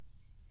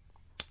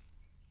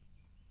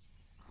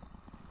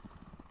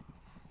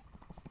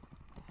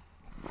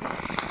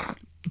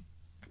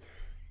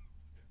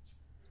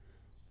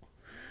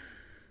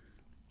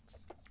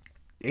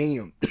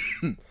Damn.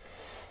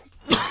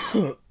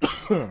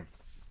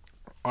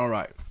 All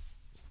right.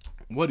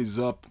 What is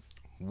up?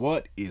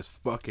 What is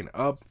fucking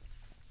up?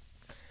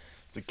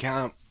 It's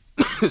the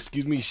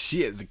excuse me,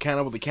 shit. It's the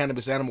Cannabowl, the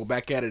Cannabis animal,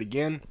 back at it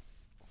again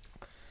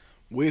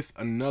with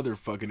another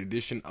fucking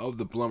edition of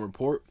the Blunt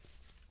Report.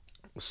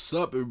 What's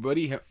up,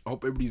 everybody?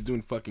 Hope everybody's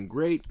doing fucking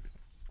great.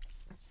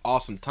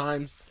 Awesome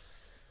times.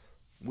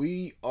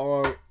 We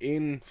are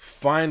in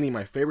finally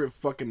my favorite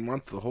fucking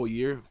month of the whole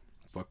year.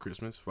 Fuck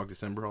Christmas, fuck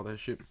December, all that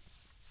shit.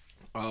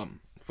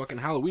 Fucking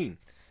Halloween.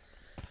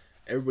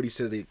 Everybody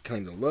says they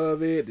claim to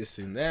love it, this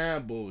and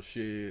that,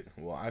 bullshit.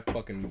 Well, I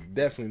fucking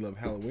definitely love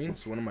Halloween.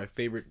 It's one of my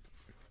favorite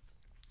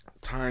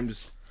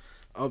times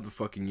of the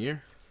fucking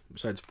year,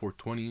 besides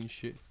 420 and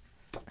shit.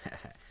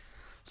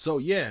 So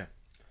yeah,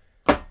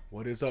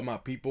 what is up, my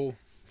people?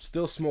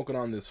 Still smoking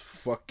on this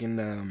fucking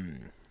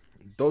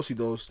Dos.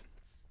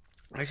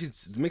 Actually,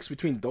 it's a mix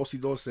between Dos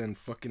and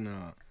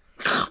fucking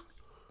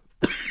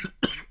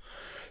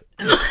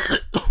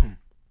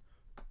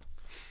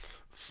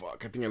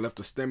fuck, I think I left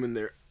a stem in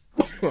there.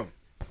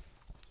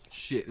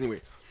 Shit,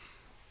 anyway.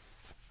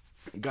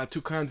 Got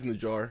two kinds in the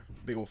jar.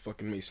 Big old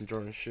fucking mason jar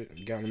and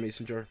shit. Got in the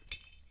mason jar.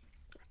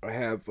 I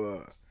have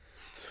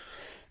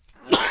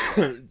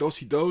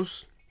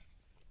Dos.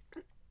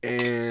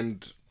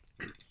 And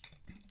I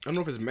don't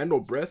know if it's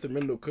Mendo Breath or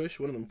Mendo Kush.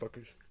 One of them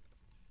fuckers.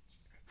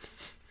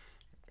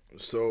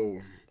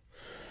 So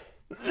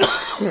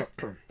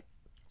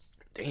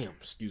damn,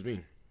 excuse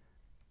me.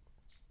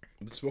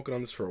 I've been smoking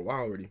on this for a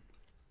while already.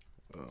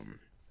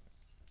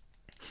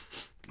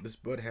 This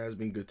bud has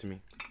been good to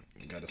me.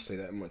 Gotta say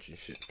that much and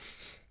shit.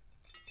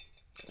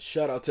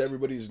 Shout out to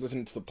everybody who's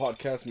listening to the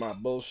podcast, my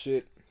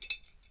bullshit.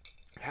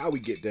 How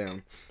we get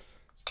down.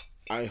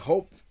 I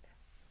hope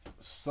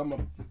some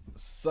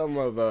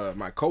of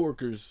my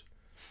coworkers,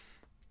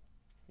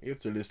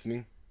 if they're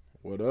listening,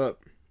 what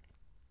up?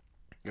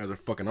 You guys are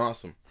fucking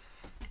awesome.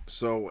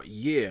 So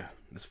yeah,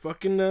 let's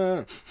fucking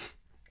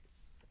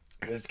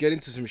let's get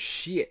into some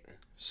shit.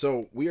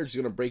 So we are just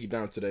gonna break it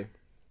down today.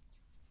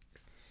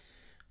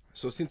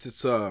 So since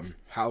it's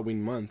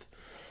Halloween month,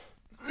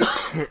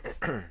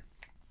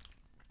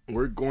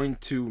 we're going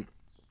to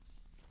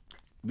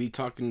be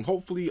talking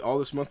hopefully all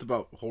this month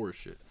about horror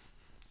shit.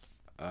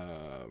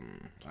 I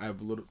have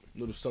a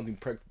little something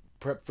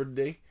prep for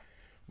today.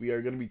 We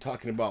are gonna be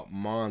talking about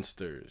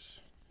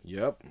monsters.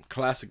 Yep,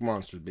 classic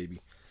monsters,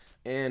 baby.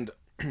 And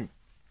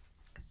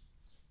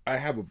I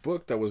have a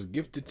book that was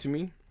gifted to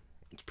me.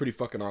 It's pretty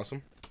fucking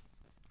awesome.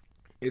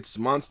 It's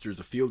Monsters: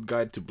 A Field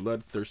Guide to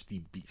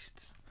Bloodthirsty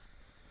Beasts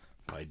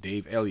by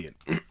Dave Elliott.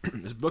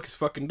 This book is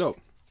fucking dope.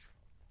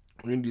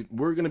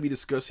 We're gonna be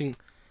discussing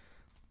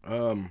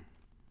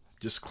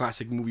just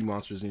classic movie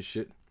monsters and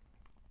shit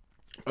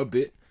a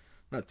bit,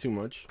 not too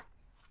much.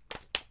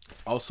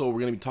 Also, we're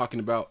gonna be talking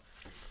about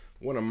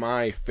one of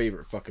my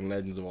favorite fucking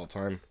legends of all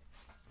time.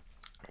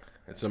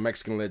 It's a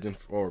Mexican legend,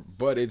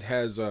 but it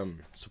has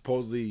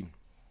supposedly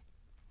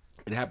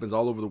it happens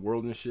all over the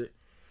world and shit.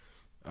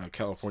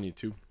 California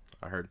too,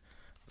 I heard.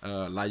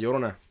 La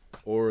Llorona,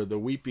 or the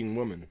Weeping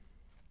Woman.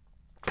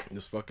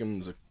 This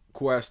fucking is a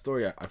cool ass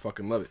story. I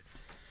fucking love it.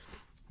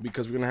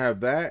 Because we're gonna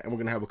have that, and we're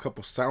gonna have a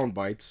couple sound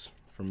bites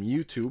from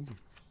YouTube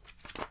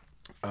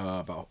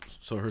about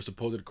her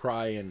supposed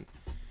cry and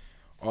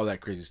all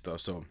that crazy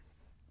stuff. So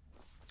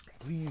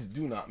please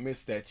do not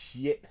miss that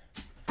shit.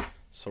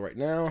 So right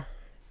now,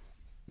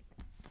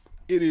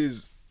 it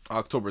is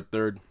October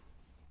 3rd,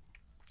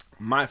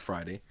 my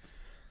Friday.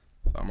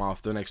 So I'm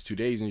off the next 2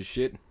 days and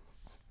shit.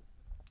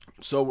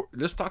 So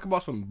let's talk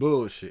about some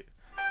bullshit.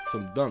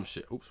 Some dumb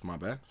shit. Oops, my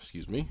bad.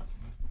 Excuse me.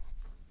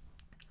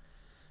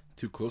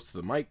 Too close to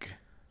the mic.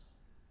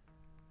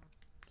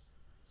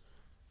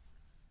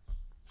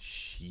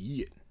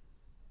 Shit.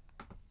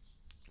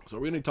 So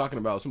we're going to be talking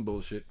about some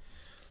bullshit.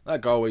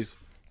 Like always.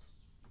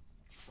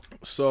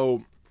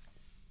 So,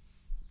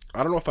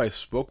 I don't know if I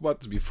spoke about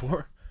this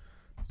before,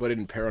 but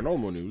in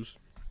paranormal news,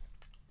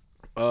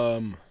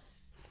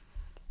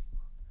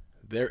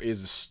 there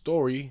is a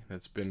story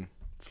that's been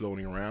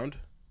floating around,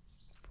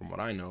 from what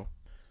I know.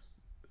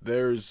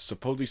 There's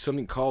supposedly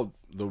something called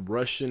the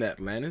Russian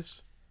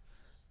Atlantis.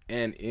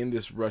 And in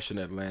this Russian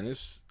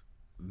Atlantis,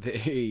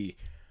 they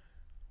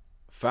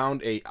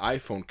found a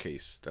iPhone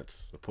case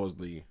that's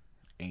supposedly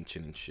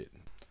ancient and shit.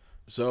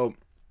 So,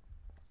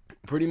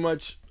 pretty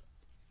much,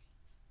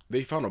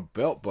 they found a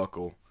belt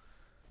buckle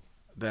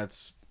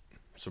that's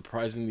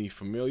surprisingly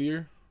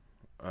familiar.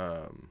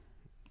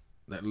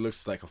 That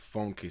looks like a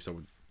phone case that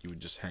you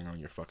would just hang on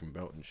your fucking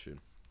belt and shit.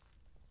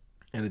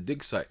 And a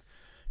dig site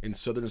in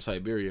southern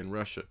Siberia in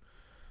Russia.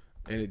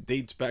 And it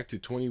dates back to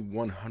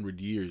 2,100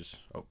 years,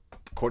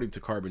 according to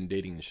carbon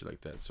dating and shit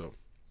like that. So,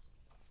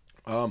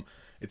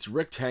 it's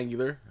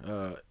rectangular.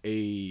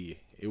 It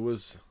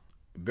was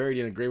buried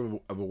in a grave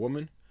of a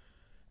woman,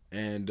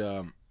 and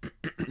in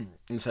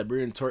the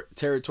Siberian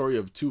territory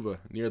of Tuva,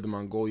 near the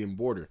Mongolian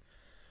border.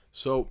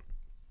 So,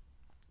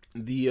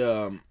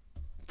 the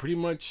pretty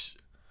much,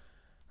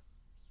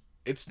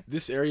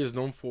 this area is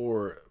known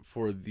for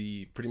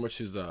the pretty much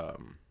his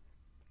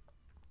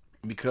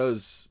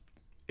because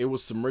it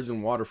was submerged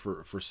in water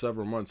for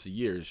several months, a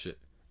year and shit,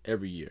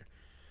 every year.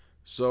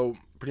 So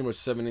pretty much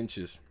 7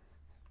 inches.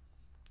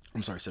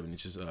 I'm sorry, 7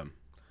 inches. A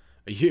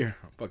year.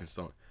 I'm fucking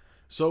stoned.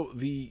 So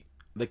the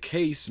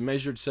case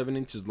measured 7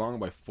 inches long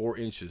by 4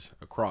 inches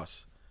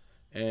across,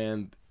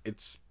 and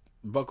its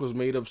buck was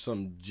made of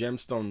some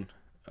gemstone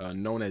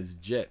known as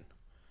jet,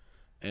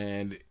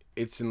 and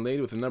it's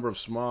inlaid with a number of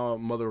small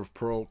mother of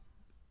pearl,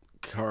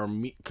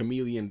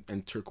 chameleon,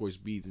 and turquoise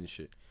beads and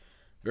shit.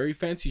 Very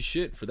fancy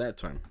shit for that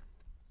time.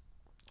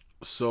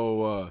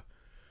 So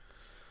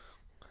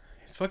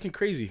it's fucking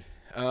crazy.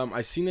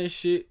 I seen that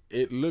shit.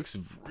 It looks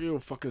real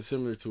fucking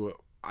similar to an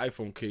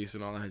iPhone case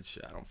and all that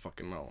shit. I don't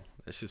fucking know.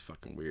 That's just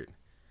fucking weird.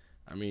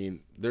 I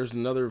mean, there was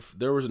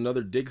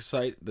another dig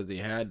site that they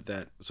had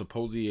that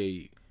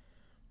supposedly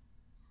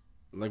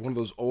like one of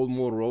those old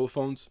Motorola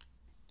phones,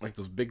 like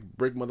those big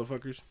brick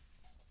motherfuckers,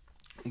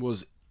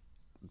 was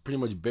pretty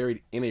much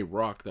buried in a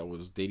rock that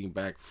was dating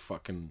back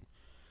fucking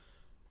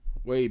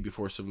way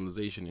before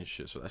civilization and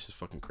shit. So that's just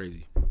fucking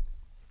crazy.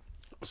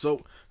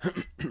 So I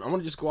want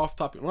to just go off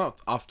topic, well,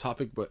 not off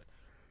topic, but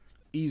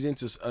ease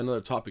into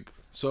another topic.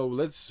 So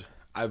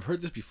I've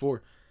heard this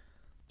before.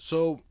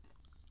 So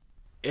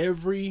I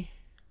don't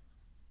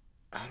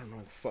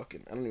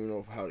even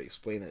know how to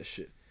explain that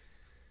shit.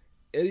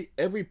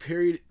 Every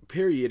period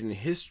in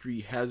history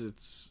has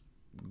its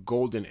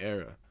golden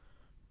era,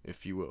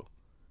 if you will.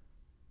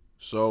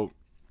 So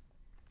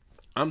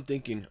I'm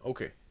thinking,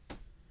 okay,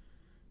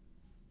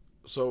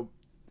 so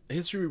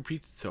history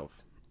repeats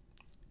itself.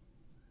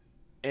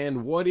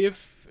 And what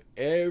if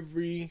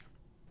every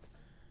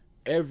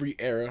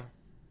era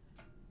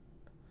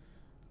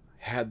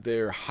had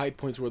their high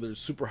points where there's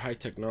super high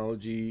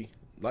technology,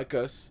 like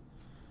us?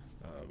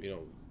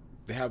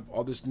 They have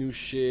all this new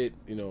shit.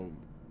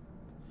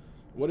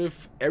 What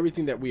if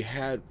everything that we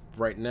had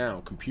right now,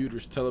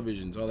 computers,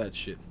 televisions, all that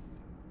shit,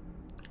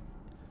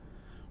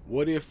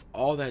 what if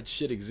all that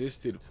shit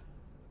existed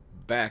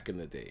back in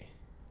the day?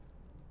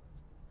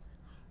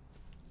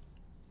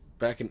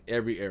 Back in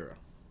every era.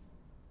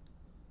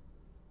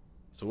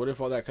 So what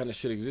if all that kind of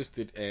shit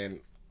existed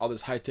and all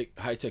this high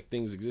tech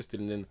things existed,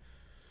 and then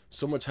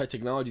so much high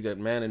technology that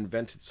man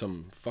invented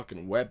some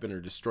fucking weapon or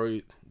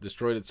destroyed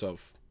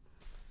itself,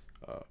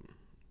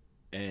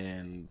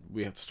 and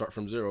we have to start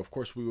from zero? Of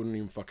course we wouldn't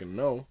even fucking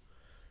know,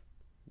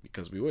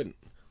 because we wouldn't.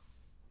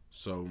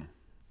 So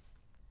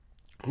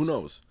who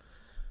knows?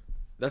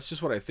 That's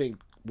just what I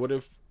think. What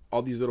if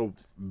all these little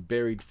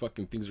buried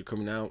fucking things are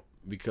coming out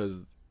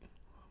because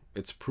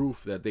it's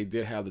proof that they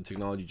did have the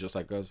technology just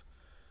like us,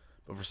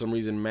 but for some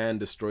reason man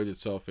destroyed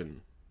itself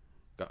and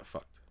got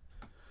fucked.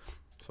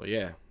 So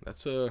yeah,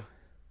 that's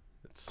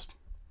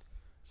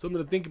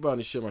something to think about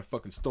and shit. My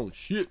fucking stone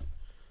shit.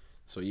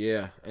 So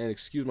yeah, and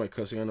excuse my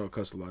cussing. I know I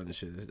cuss a lot and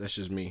shit. That's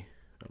just me.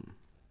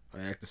 I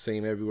act the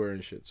same everywhere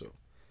and shit. So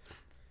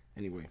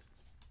anyway,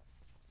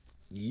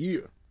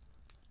 yeah,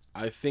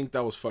 I think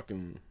that was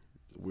fucking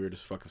the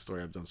weirdest fucking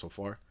story I've done so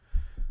far.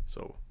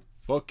 So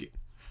fuck it.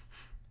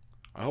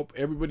 I hope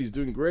everybody's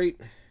doing great.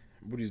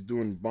 Everybody's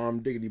doing bomb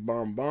diggity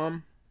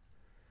bomb.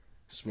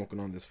 Smoking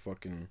on this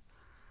fucking.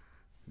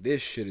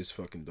 This shit is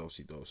fucking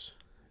dosey dose.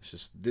 It's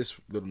just this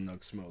little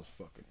nug smells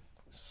fucking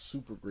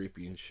super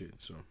grapey and shit.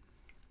 So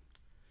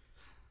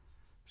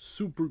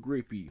super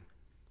grapey.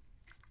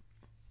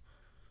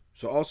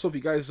 So also, if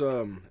you guys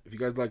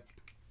like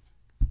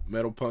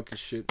metal punk and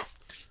shit,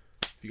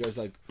 if you guys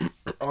like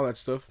all that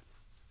stuff,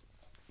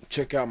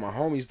 check out my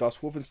homies Das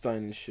Wolfenstein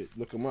and shit.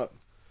 Look them up.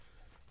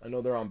 I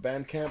know they're on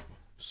Bandcamp,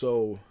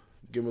 so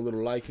give them a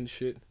little like and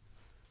shit.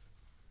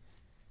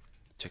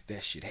 Check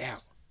that shit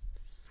out.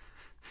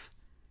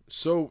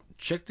 So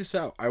check this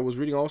out. I was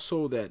reading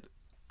also that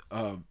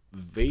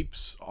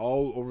vapes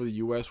all over the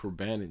U.S. were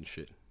banned and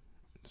shit.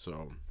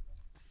 So,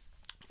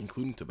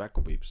 including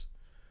tobacco vapes.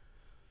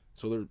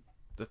 So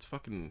that's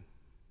fucking.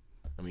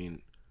 I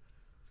mean,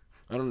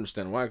 I don't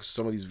understand why. Cause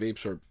some of these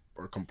vapes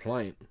are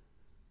compliant,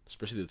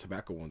 especially the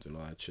tobacco ones and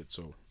all that shit.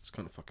 So it's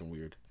kind of fucking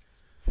weird.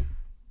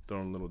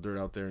 Throwing a little dirt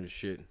out there and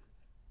shit.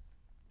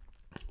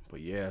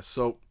 But yeah,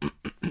 so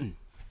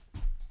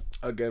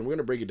again, we're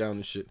gonna break it down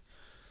and shit.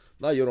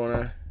 La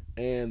Llorona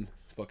and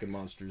fucking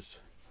monsters.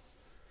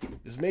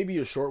 This may be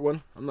a short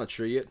one. I'm not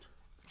sure yet.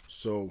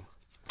 So,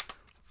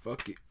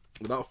 fuck it.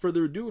 Without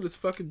further ado, let's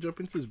fucking jump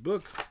into this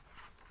book.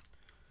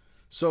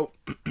 So,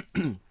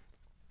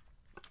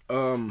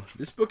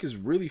 this book is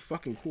really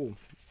fucking cool.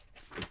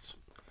 It's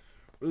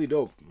really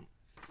dope.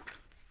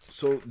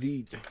 So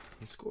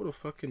let's go to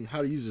fucking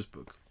how to use this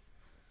book.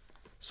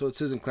 So it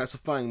says, in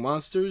classifying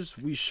monsters,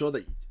 we show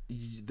that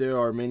there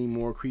are many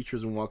more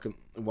creatures in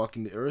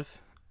walking the earth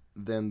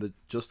than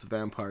just the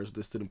vampires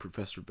listed in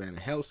Professor Van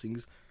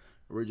Helsing's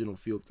original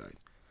field guide.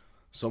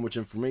 So much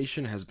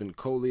information has been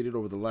collated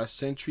over the last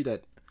century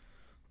that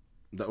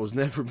was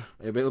never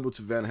available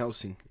to Van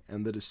Helsing,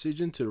 and the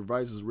decision to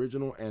revise his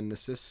original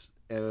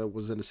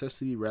was a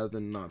necessity rather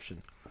than an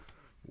option.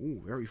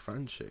 Ooh, very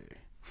fancy.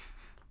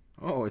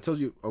 Oh, it tells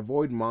you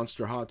avoid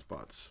monster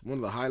hotspots. One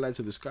of the highlights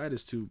of this guide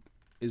is to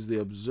is the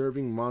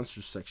observing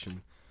monsters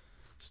section.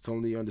 It's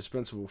totally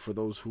indispensable for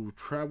those who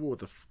travel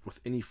with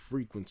any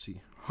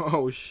frequency.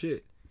 Oh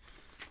shit!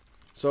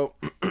 So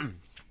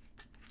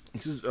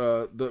this is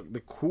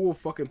the cool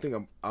fucking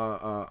thing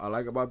I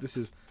like about this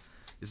is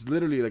it's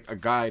literally like a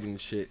guide and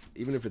shit.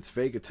 Even if it's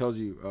fake, it tells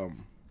you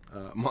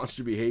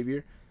monster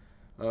behavior.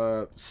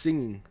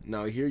 Singing.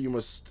 Now here you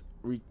must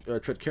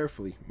tread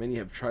carefully. Many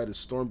have tried to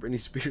storm Britney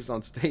Spears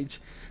on stage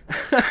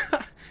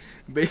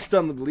based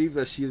on the belief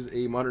that she is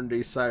a modern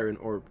day siren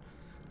or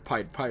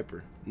Pied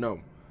Piper. No.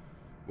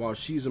 While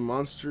she is a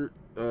monster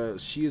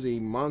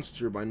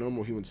by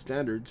normal human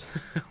standards.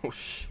 Oh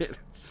shit,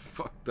 it's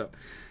fucked up.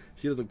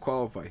 She doesn't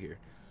qualify here.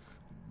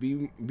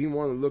 Be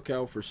more on the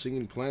lookout for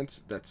singing plants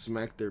that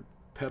smack their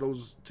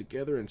petals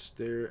together and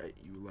stare at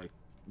you like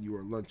you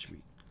are lunch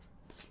meat.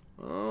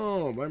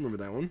 Oh, I remember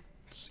that one.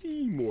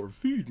 Seymour,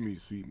 feed me,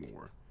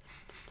 Seymour.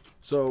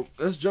 So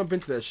let's jump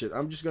into that shit.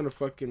 I'm just gonna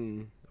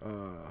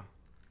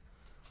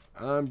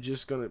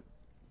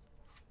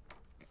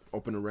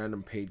open a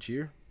random page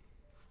here.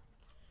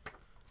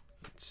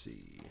 Let's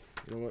see.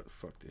 You know what?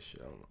 Fuck this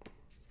shit. I don't know.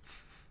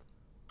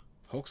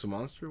 Hoax a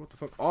monster? What the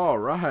fuck? All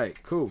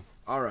right, cool.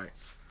 All right.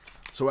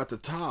 So at the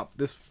top,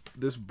 this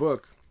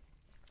book,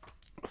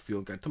 A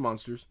Field Guide to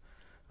Monsters,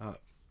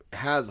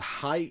 has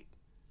height,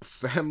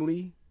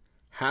 family,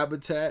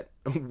 habitat,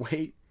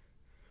 weight,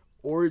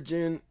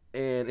 origin,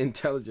 and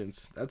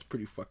intelligence. That's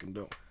pretty fucking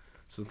dope.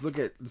 So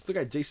let's look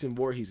at Jason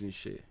Voorhees and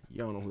shit.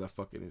 Y'all don't know who that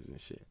fucking is and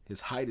shit.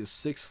 His height is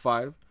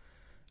 6'5".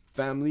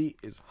 Family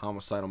is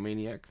homicidal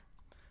maniac.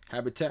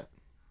 Habitat,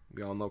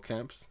 we all know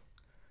camps.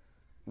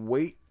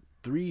 Weight,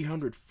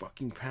 300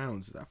 fucking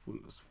pounds.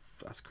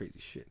 That's crazy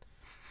shit.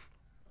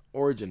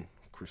 Origin,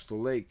 Crystal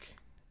Lake.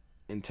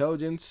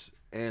 Intelligence,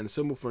 and the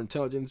symbol for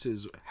intelligence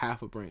is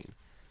half a brain.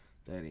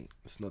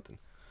 That's nothing.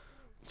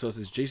 So it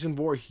says Jason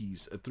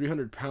Voorhees, a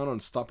 300-pound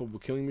unstoppable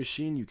killing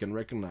machine. You can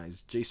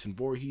recognize Jason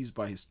Voorhees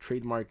by his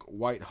trademark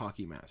white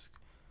hockey mask.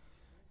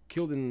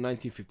 Killed in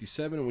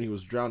 1957 when he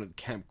was drowned at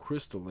Camp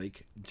Crystal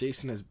Lake,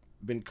 Jason has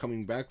been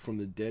coming back from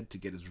the dead to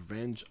get his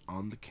revenge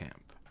on the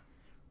camp.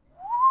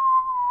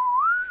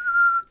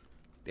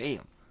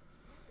 Damn.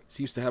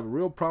 Seems to have a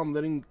real problem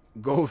letting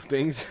go of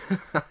things.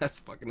 That's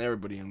fucking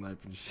everybody in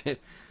life and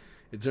shit.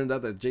 It turned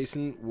out that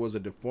Jason was a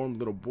deformed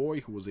little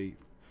boy who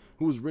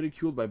was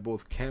ridiculed by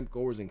both camp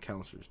goers and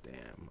counselors.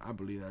 Damn, I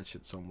believe that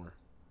shit somewhere.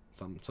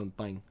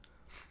 Something.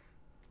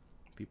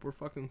 People are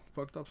fucking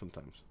fucked up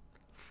sometimes.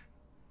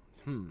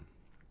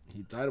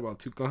 He died while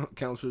two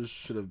counselors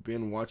should have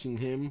been watching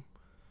him.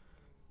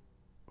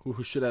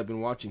 Who should have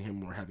been watching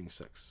him were having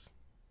sex.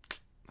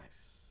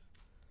 Nice.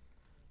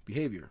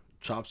 Behavior.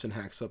 Chops and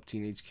hacks up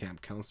teenage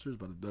camp counselors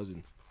by the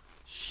dozen.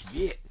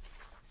 Shit.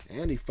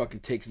 And he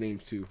fucking takes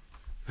names too.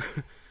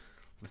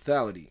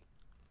 Lethality.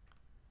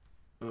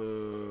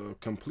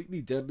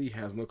 Completely deadly,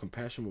 has no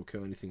compassion, will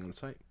kill anything on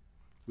sight.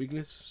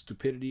 Weakness,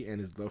 stupidity, and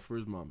his love for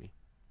his mommy.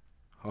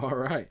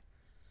 Alright.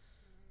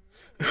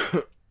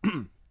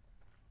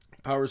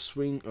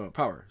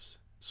 Powers.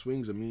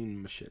 Swings a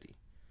mean machete.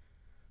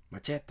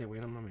 Machete, wey,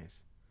 no mames.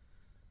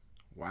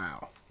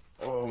 Wow.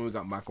 Oh, we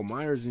got Michael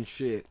Myers and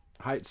shit.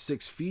 Height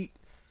 6 feet.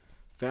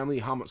 Family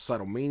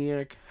homicidal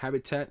maniac.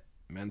 Habitat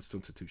mental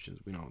institutions.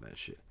 We know that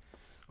shit.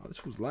 Oh,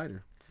 this was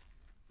lighter.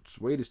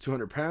 His weight is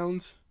 200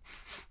 pounds.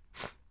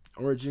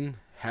 Origin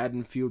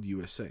Haddonfield,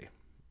 USA.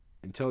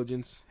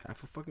 Intelligence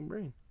half a fucking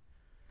brain.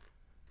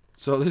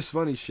 So this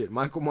funny shit.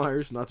 Michael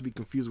Myers, not to be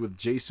confused with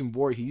Jason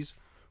Voorhees,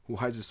 who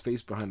hides his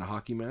face behind a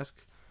hockey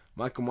mask.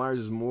 Michael Myers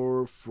is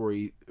more for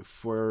the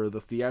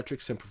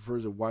theatrics and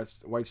prefers a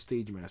white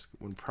stage mask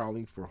when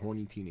prowling for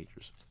horny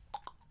teenagers.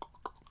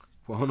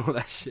 Well, know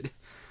that shit.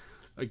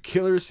 A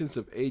killer since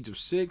the age of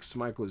 6,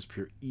 Michael is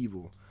pure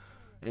evil,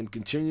 and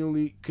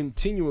continually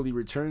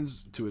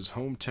returns to his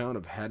hometown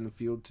of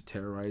Haddonfield to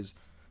terrorize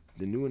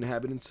the new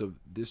inhabitants of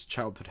this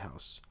childhood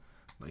house.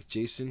 Like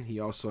Jason, he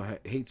also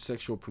hates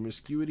sexual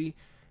promiscuity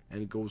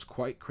and goes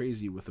quite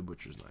crazy with a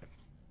butcher's knife.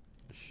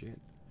 Shit.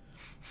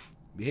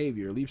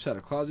 Behavior. Leaps out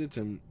of closets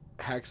and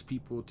hacks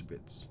people to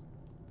bits.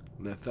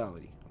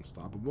 Lethality.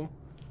 Unstoppable.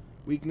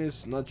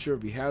 Weakness. Not sure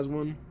if he has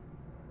one.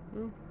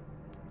 Well,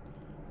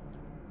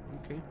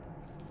 okay.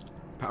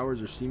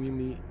 Powers are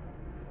seemingly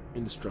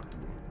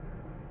indestructible.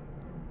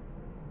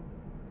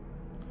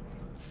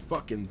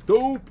 Fucking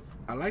dope.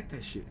 I like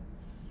that shit.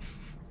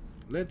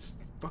 Let's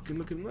fucking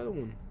look at another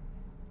one.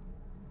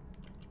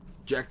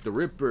 Jack the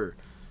Ripper.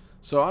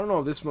 So I don't know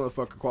if this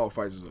motherfucker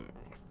qualifies as a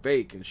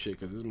fake and shit,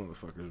 because this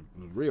motherfucker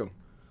is real.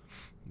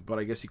 But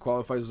I guess he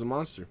qualifies as a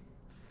monster.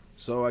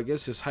 So I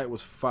guess his height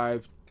was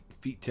 5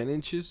 feet 10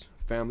 inches.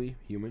 Family,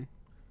 human.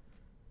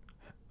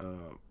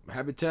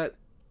 Habitat,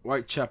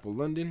 Whitechapel,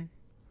 London.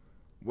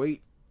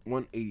 Weight,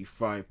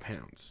 185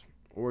 pounds.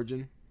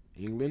 Origin,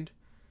 England.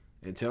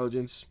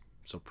 Intelligence,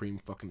 supreme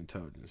fucking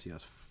intelligence. He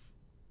has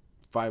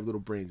 5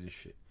 little brains and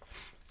shit. It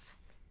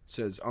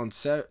says, on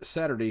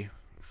Saturday,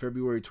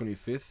 February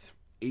 25th,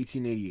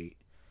 1888,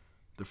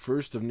 the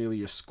first of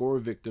nearly a score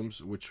of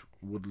victims, which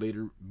would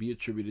later be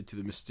attributed to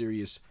the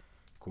mysterious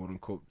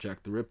quote-unquote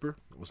Jack the Ripper,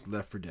 was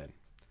left for dead.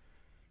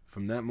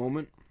 From that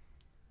moment,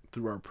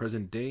 through our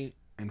present day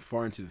and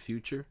far into the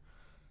future,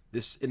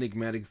 this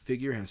enigmatic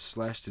figure has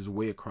slashed his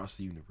way across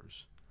the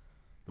universe.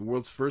 The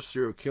world's first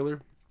serial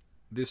killer,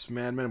 this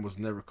madman was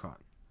never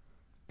caught.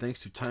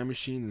 Thanks to time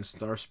machines and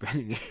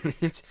star-spanning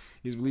aliens,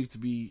 he's believed to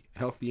be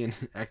healthy and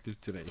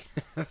active today.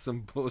 That's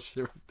some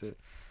bullshit right there.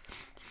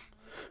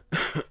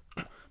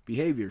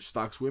 Behavior: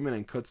 stalks women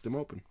and cuts them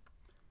open.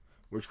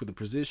 Works with the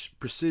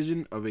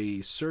precision of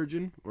a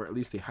surgeon, or at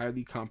least a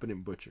highly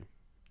competent butcher.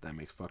 That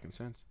makes fucking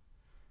sense.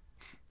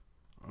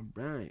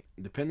 Alright.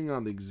 Depending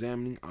on the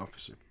examining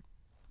officer.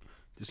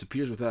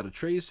 Disappears without a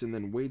trace and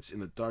then waits in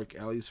the dark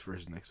alleys for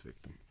his next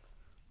victim.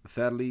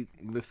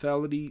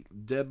 Lethality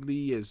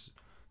deadly as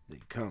they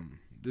come.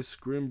 This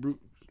grim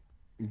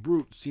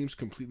brute seems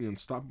completely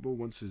unstoppable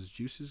once his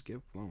juices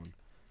get flowing.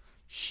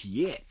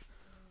 Shit.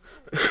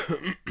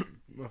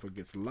 Motherfucker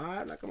gets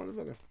live like a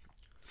motherfucker.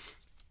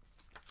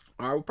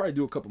 Alright, we'll probably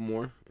do a couple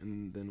more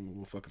and then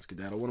we'll fucking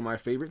skedaddle. One of my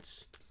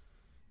favorites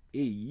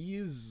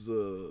is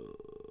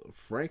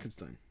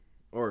Frankenstein.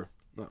 Or,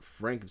 not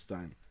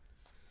Frankenstein.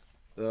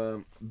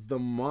 The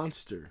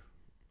monster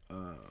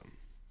that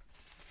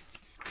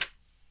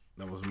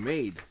was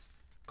made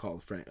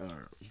called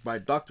by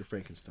Dr.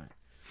 Frankenstein.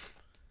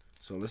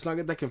 So let's not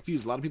get that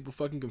confused. A lot of people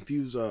fucking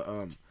confuse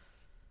the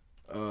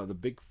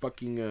big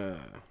fucking the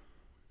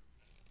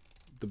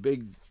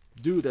big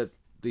dude that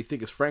they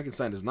think is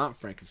Frankenstein is not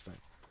Frankenstein.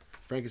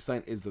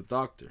 Frankenstein is the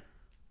doctor.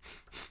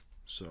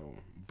 So,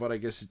 but I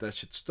guess that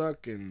shit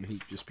stuck and he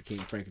just became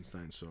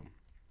Frankenstein. So,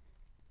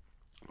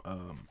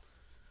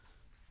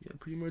 yeah,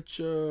 pretty much.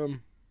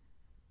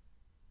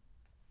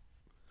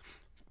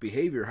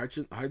 Behavior: hides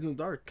in the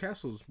dark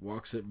castles,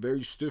 walks it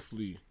very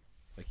stiffly,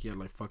 like he had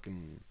like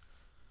fucking,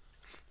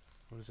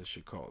 what is that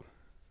shit called?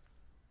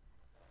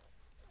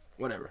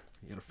 Whatever,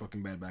 he had a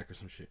fucking bad back or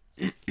some shit.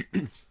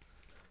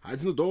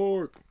 Hides in the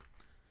dark.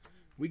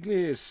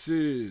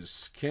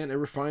 Weaknesses: can't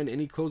ever find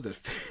any clothes that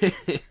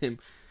fit him.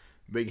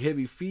 Big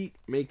heavy feet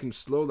make him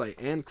slow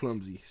and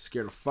clumsy.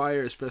 Scared of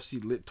fire,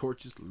 especially lit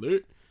torches.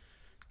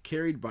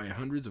 Carried by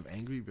hundreds of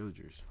angry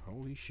villagers.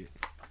 Holy shit.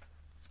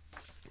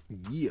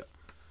 Yeah.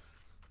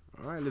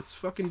 Alright, let's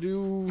fucking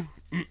do...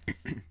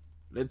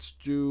 let's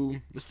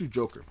do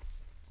Joker.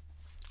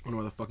 I don't know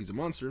why the fuck he's a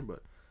monster,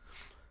 but...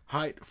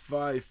 Height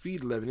 5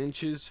 feet 11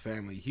 inches.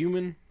 Family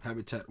human.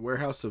 Habitat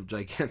warehouse of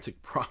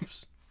gigantic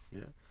props.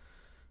 Yeah.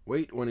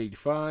 Weight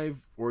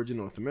 185. Origin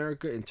North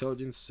America.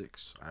 Intelligence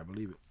 6. I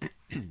believe it.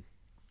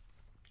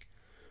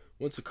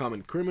 Once a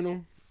common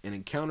criminal. An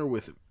encounter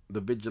with the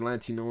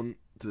vigilante known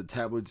to the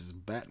tabloids as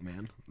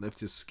Batman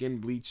left his skin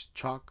bleached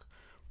chalk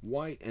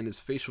white and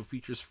his facial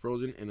features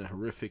frozen in a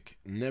horrific,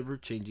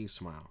 never-changing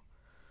smile.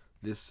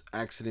 This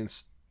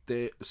accident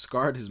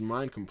scarred his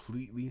mind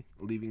completely,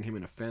 leaving him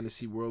in a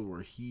fantasy world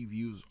where he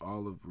views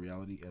all of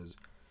reality as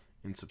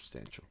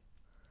insubstantial.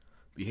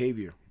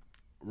 Behavior: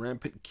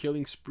 rampant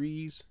killing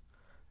sprees,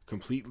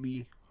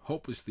 completely,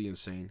 hopelessly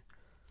insane.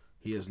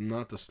 He has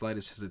not the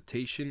slightest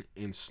hesitation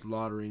in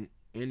slaughtering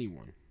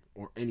anyone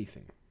or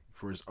anything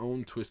for his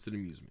own twisted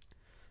amusement.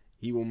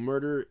 He will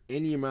murder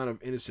any amount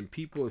of innocent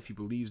people if he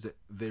believes that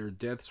their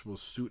deaths will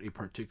suit a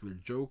particular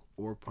joke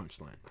or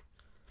punchline.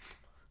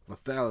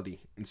 Lethality: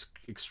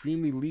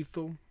 extremely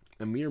lethal,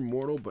 a mere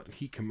mortal, but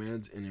he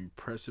commands an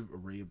impressive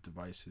array of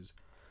devices,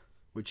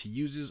 which he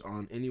uses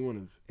on anyone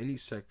of any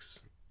sex,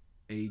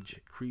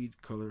 age,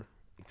 creed, color,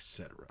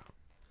 etc.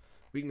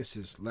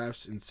 Weaknesses: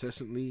 laughs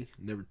incessantly,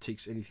 never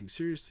takes anything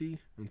seriously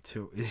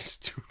until it is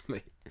too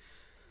late.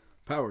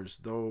 Powers: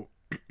 though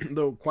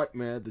quite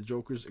mad, the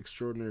Joker's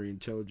extraordinary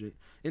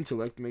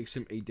intellect makes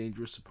him a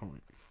dangerous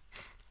opponent.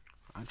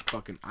 I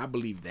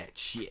believe that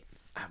shit.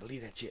 I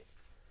believe that shit.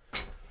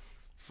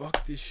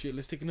 Fuck this shit.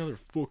 Let's take another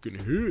fucking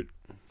hit.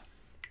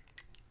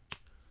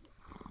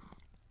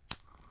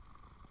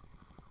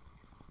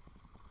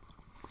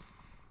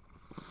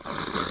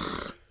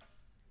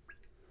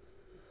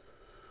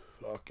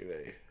 Fucking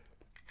A.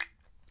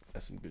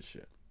 That's some good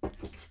shit.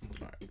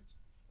 Alright.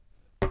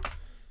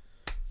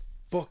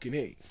 Fucking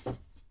A.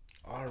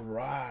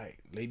 Alright,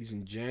 ladies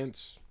and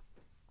gents.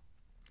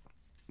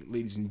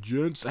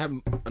 I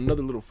have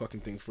another little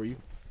fucking thing for you.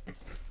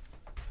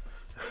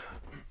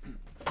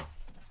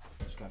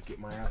 Just gotta get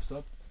my ass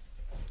up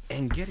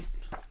and get it.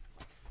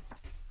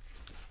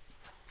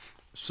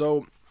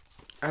 So,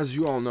 as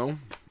you all know,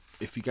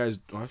 if you guys...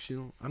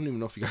 Actually, I don't even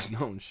know if you guys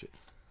know and shit.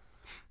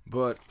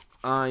 But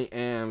I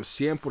am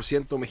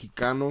 100%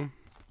 Mexicano.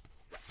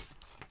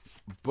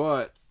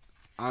 But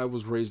I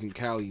was raised in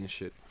Cali and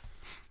shit.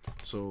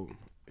 So...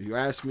 if you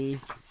ask me,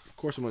 of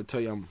course I'm going to tell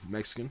you I'm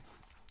Mexican.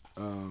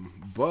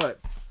 But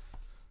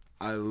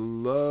I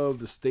love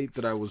the state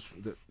that I was,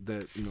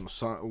 that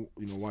saw,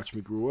 watched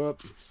me grow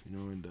up,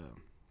 and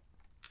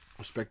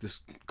respect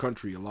this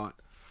country a lot.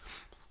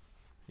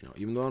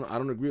 Even though I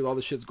don't agree with all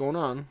the shit's going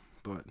on,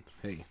 but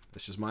hey,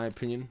 that's just my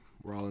opinion.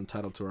 We're all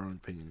entitled to our own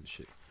opinion and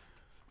shit.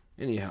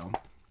 Anyhow,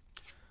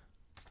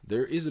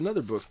 there is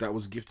another book that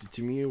was gifted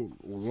to me a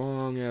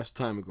long ass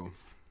time ago.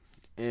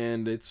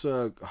 and it's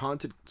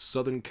haunted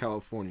Southern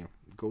California,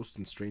 ghosts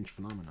and strange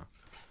phenomena.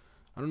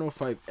 I don't know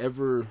if I've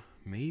ever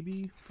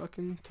maybe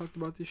fucking talked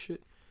about this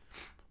shit,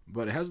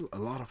 but it has a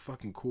lot of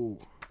fucking cool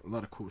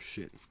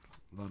shit,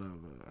 a lot of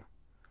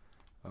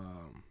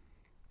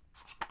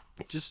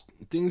just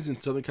things in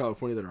Southern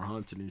California that are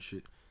haunted and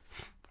shit.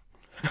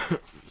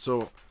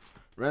 So,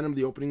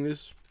 randomly opening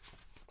this,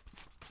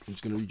 I'm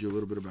just gonna read you a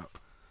little bit about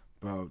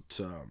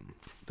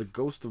the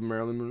ghost of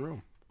Marilyn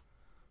Monroe.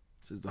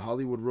 It says the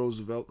Hollywood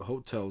Roosevelt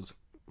Hotel's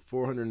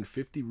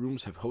 450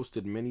 rooms have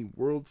hosted many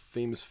world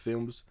famous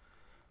film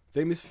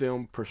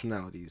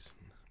personalities,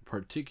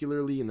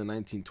 particularly in the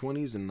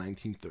 1920s and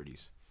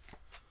 1930s.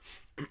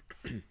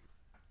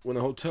 When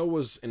the hotel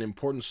was an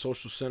important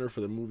social center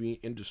for the movie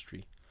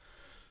industry.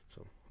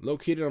 So,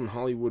 located on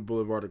Hollywood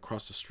Boulevard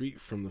across the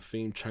street from the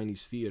famed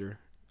Chinese Theater,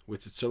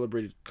 with its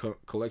celebrated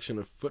collection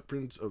of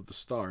footprints of the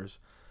stars,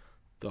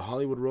 the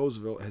Hollywood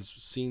Roosevelt has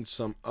seen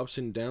some ups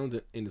and downs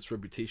in its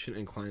reputation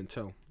and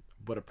clientele,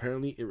 but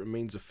apparently it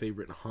remains a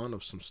favorite haunt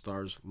of some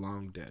stars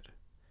long dead.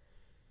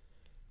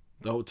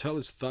 The hotel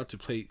is thought to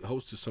play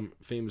host to some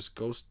famous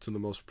ghosts, to the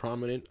most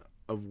prominent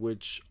of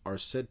which are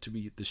said to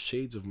be the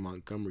shades of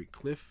Montgomery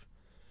Clift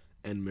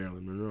and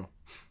Marilyn Monroe.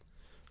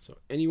 So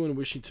anyone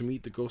wishing to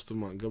meet the ghost of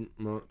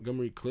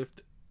Montgomery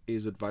Clift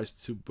is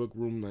advised to book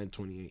room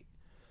 928.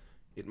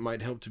 It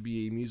might help to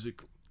be a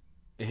music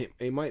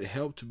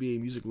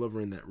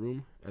lover in that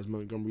room, as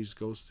Montgomery's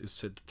ghost is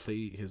said to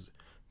play his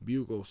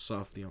bugle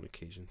softly on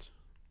occasions.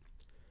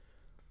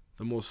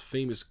 The most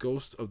famous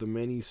ghost of the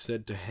many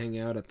said to hang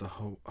out at the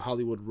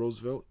Hollywood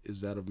Roosevelt is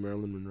that of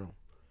Marilyn Monroe.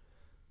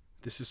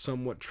 This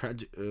somewhat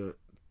tragic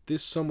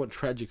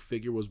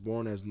figure was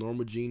born as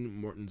Norma Jean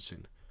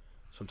Mortensen,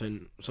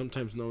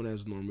 sometimes known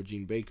as Norma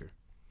Jean Baker.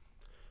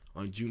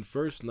 On June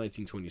 1st,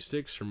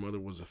 1926, her mother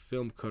was a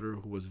film cutter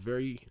who was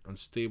very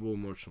unstable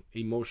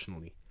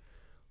emotionally.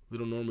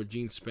 Little Norma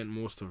Jean spent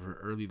most of her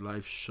early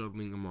life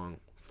shuttling among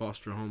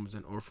foster homes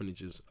and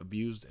orphanages,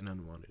 abused and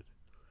unwanted,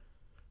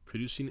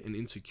 producing an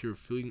insecure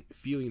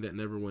feeling that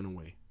never went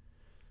away,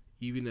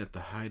 even at the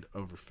height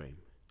of her fame.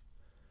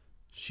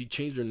 She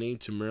changed her name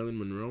to Marilyn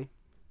Monroe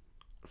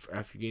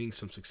after gaining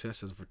some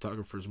success as a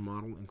photographer's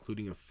model,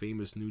 including a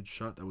famous nude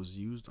shot that was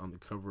used on the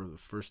cover of the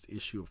first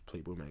issue of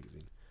Playboy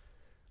magazine.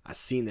 I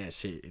seen that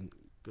shit, and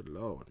good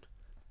lord.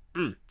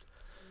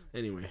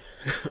 Anyway,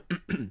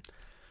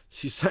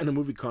 she signed a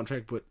movie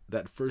contract, but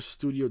that first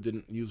studio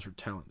didn't use her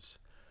talents.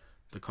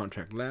 The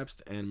contract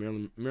lapsed,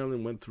 and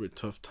Marilyn went through a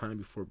tough time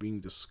before being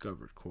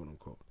discovered, quote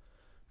unquote,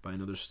 by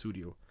another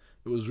studio.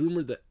 It was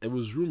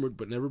rumored,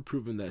 but never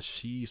proven, that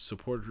she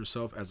supported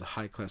herself as a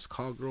high-class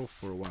call girl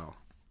for a while.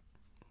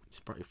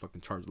 She probably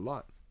fucking charged a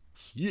lot.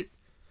 Shit.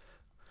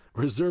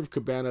 Reserve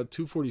Cabana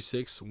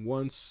 246,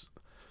 once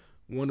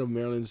one of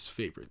Marilyn's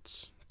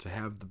favorites, to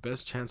have the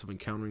best chance of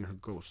encountering her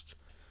ghost.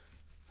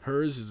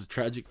 Hers is a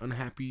tragic,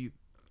 unhappy,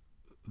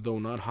 though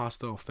not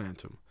hostile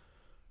phantom.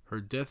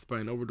 Her death by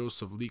an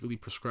overdose of legally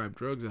prescribed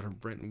drugs at her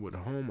Brentwood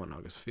home on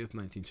August 5th,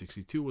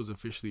 1962 was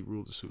officially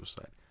ruled a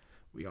suicide.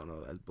 We all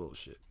know that's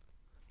bullshit.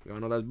 If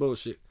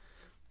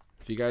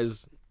you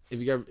guys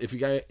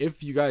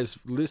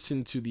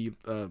listen to the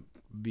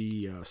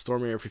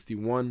Storm Area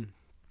 51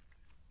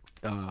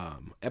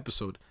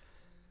 episode,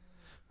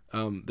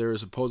 there is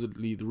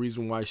supposedly the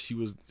reason why she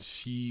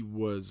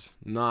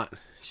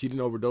didn't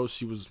overdose,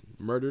 she was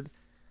murdered,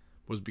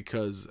 was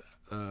because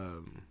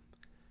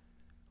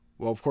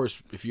well, of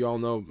course, if you all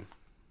know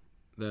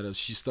that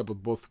she slept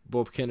with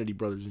both Kennedy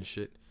brothers and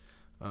shit.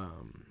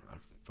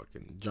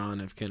 Fucking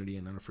John F. Kennedy,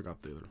 and I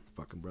forgot the other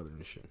fucking brother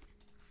and shit.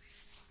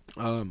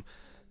 And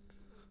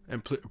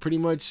pretty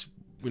much,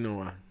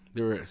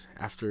 they were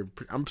after.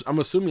 I'm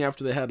assuming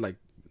after they had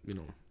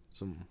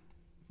some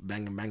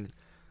banging.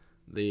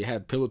 They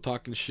had pillow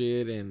talk and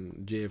shit,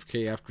 and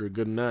JFK, after a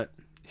good nut,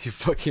 he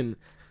fucking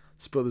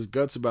spilled his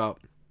guts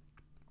about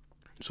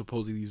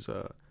supposedly these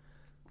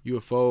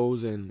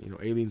UFOs and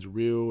aliens are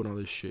real and all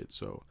this shit.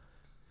 So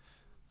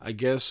I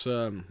guess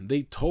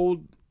they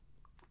told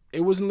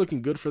it wasn't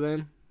looking good for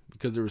them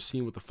because they were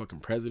seen with the fucking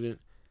president.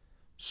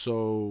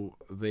 So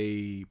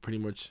they pretty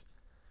much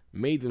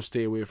made them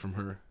stay away from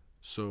her.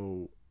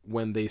 So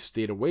when they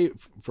stayed away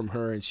from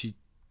her and she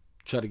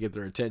tried to get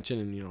their attention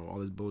and all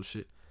this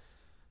bullshit,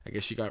 I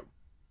guess she got,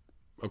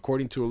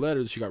 according to a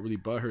letter, she got really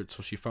butthurt.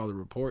 So she filed a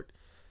report.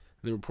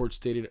 The report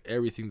stated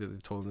everything that they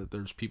told them, that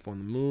there's people on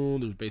the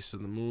moon, there's bases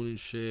on the moon and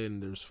shit,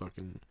 and there's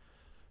fucking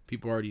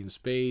people already in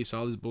space,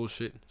 all this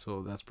bullshit.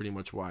 So that's pretty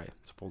much why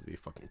supposedly they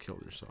fucking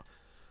killed her. So,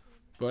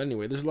 but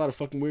anyway, there's a lot of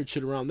fucking weird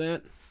shit around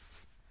that.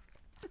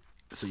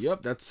 So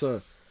yep, that's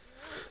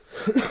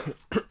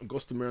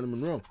Ghost of Marilyn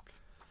Monroe.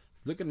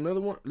 Look at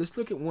another one. Let's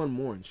look at one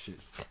more and shit.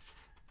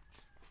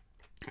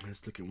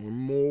 Let's look at one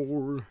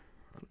more.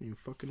 I don't even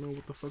fucking know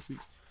what the fuck we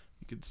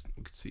could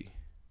see.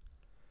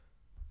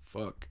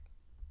 Fuck.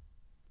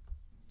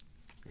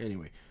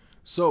 Anyway,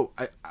 so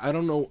I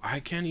don't know.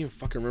 I can't even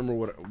fucking remember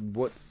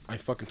what I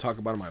fucking talk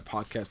about on my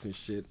podcast and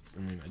shit.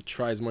 I mean, I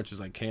try as much as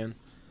I can,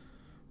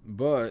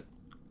 but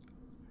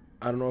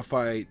I don't know if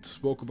I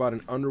spoke about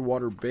an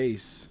underwater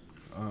base.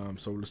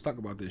 So let's talk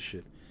about this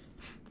shit.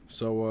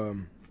 So,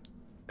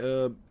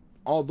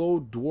 although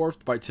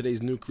dwarfed by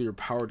today's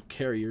nuclear-powered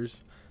carriers,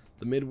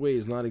 the Midway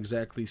is not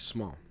exactly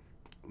small.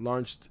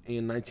 Launched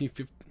in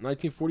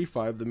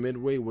 1945, the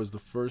Midway was the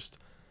first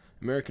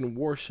American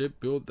warship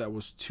built that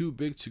was too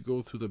big to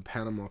go through the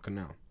Panama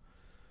Canal.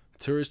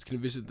 Tourists can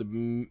visit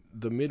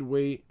the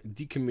Midway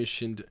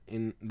decommissioned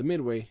in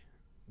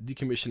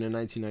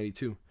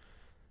 1992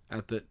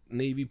 at the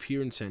Navy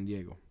Pier in San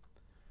Diego,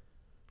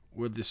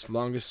 where this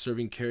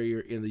longest-serving carrier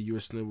in the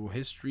U.S. naval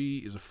history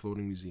is a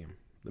floating museum.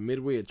 The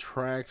Midway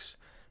attracts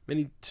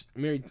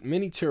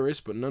many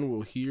tourists, but none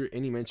will hear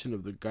any mention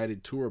of the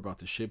guided tour about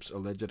the ship's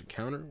alleged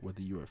encounter with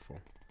the UFO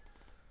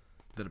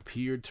that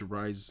appeared to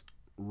rise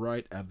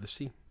right out of the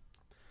sea.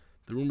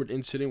 The rumored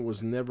incident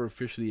was never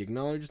officially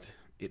acknowledged.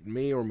 It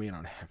may or may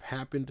not have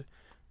happened,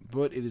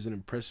 but it is an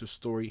impressive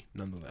story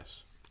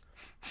nonetheless.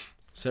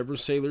 Several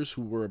sailors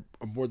who were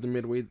aboard the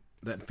Midway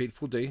that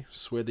fateful day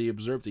swear they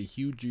observed a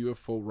huge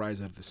UFO rise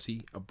out of the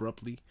sea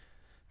abruptly,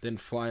 then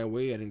fly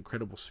away at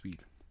incredible speed,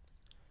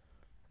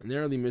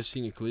 narrowly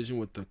missing a collision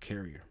with the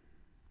carrier.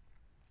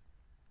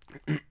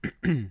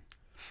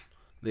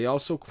 They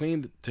also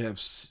claimed to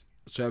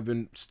have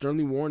been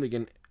sternly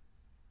warned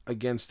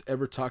against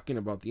ever talking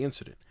about the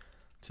incident.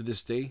 To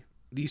this day,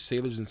 these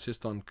sailors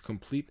insist on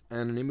complete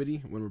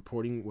anonymity when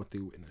reporting what they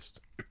witnessed.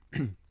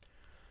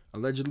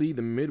 Allegedly,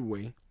 the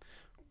Midway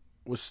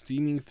was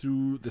steaming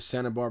through the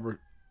Santa Barbara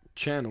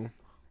Channel,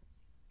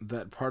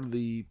 that part of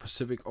the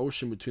Pacific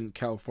Ocean between the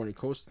California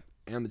coast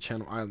and the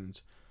Channel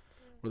Islands,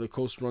 where the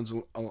coast runs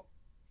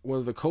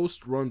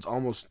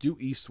almost due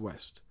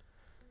east-west.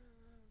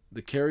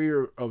 The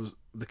carrier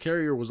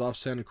was off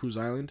Santa Cruz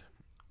Island,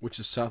 which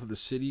is south of the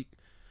city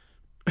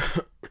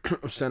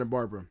of Santa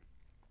Barbara.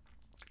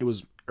 It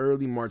was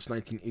early March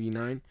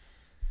 1989,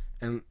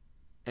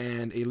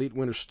 and a late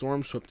winter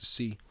storm swept the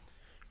sea,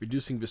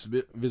 reducing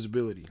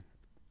visibility.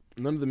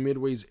 None of the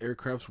Midway's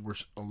aircrafts were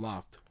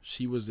aloft.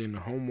 She was in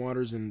home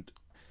waters, and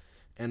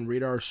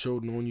radar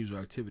showed no unusual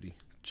activity.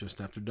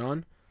 Just after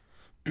dawn,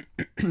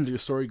 the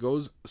story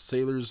goes,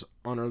 sailors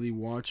on early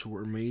watch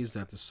were amazed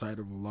at the sight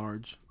of a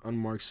large,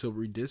 unmarked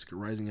silvery disc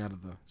rising out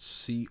of the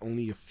sea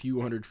only a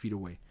few hundred feet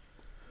away.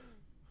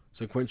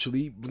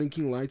 Sequentially,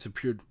 blinking lights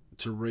appeared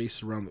to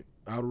race around the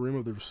outer rim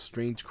of the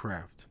strange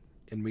craft.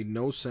 It made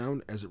no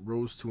sound as it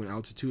rose to an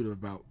altitude of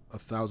about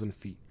 1,000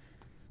 feet,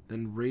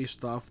 then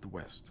raced off the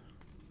west.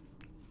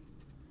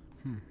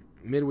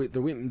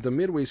 The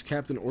Midway's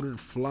captain ordered a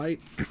flight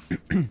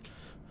of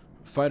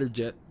fighter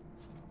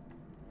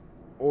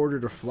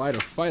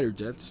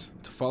jets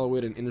to follow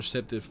it and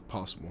intercept if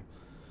possible.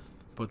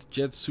 But the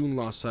jets soon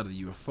lost sight of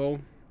the UFO.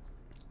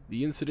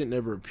 The incident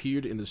never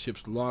appeared in the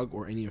ship's log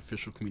or any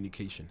official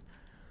communication.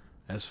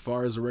 As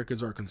far as the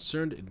records are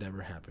concerned, it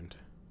never happened.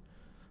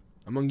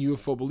 Among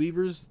UFO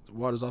believers, the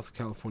waters off the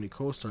California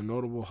coast are a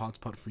notable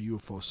hotspot for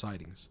UFO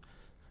sightings,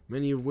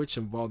 many of which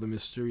involve the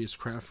mysterious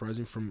craft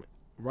rising from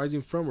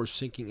or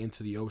sinking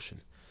into the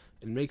ocean.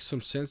 It makes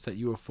some sense that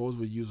UFOs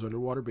would use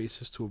underwater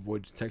bases to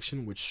avoid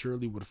detection, which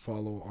surely would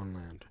follow on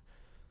land.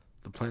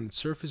 The planet's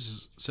surface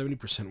is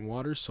 70%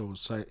 water, so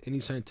any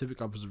scientific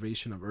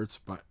observation of Earth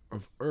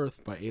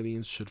by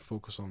aliens should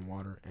focus on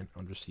water and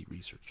undersea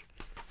research.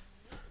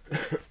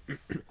 Take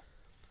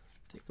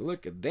a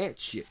look at that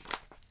shit.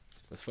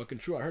 That's fucking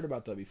true. I heard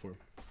about that before.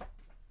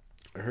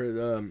 I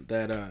heard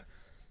that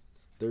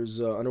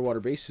there's underwater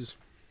bases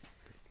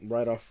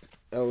right off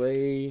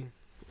LA,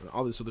 and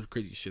all this other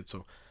crazy shit.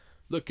 So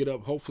look it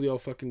up. Hopefully I'll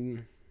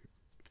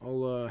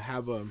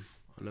have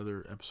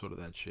another episode of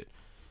that shit.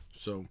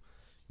 So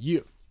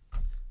yeah,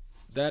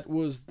 that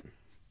was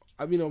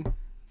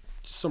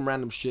just some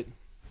random shit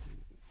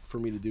for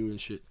me to do and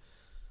shit.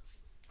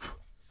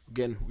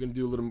 Again, we're gonna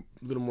do a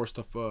little more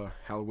stuff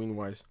Halloween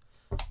wise.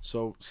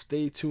 So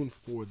stay tuned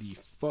for the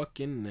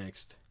fucking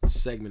next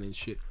segment and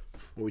shit,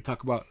 where we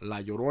talk about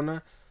La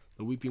Llorona,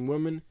 the Weeping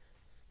Woman,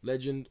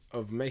 Legend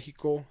of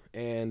Mexico,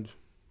 and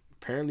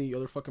apparently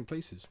other fucking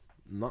places,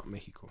 not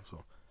Mexico.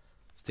 So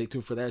stay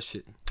tuned for that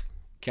shit.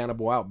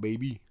 Cannabowl out,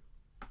 baby.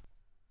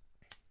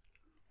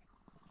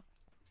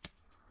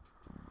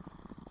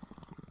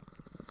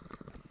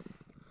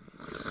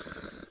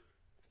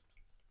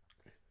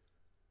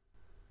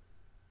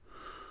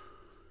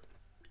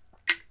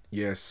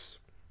 Yes,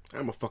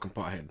 I'm a fucking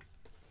pothead.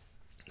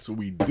 So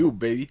we do,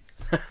 baby.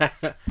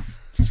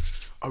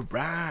 All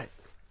right.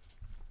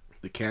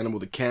 The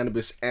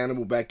Cannabis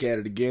animal back at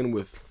it again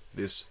with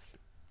this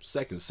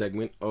second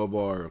segment of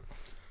our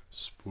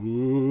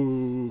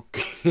spooky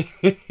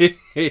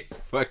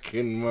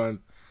fucking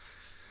month.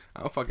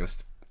 I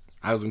was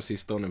gonna say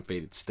stoned and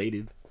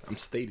faded. I'm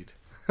stated.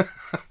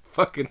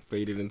 Fucking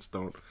faded and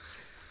stoned.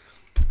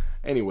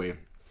 Anyway,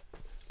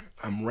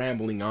 I'm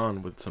rambling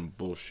on with some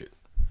bullshit.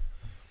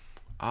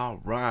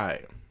 All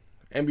right.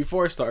 And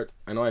before I start,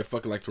 I know I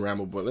fucking like to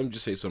ramble, but let me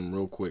just say something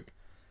real quick.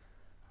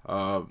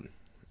 My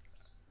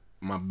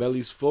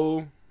belly's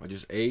full. I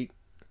just ate.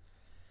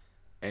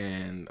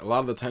 And a lot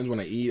of the times when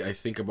I eat, I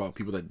think about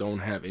people that don't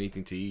have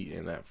anything to eat,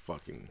 and that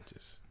fucking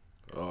just,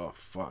 oh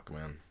fuck,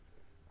 man.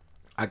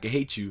 I could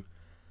hate you.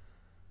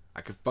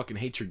 I could fucking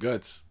hate your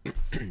guts.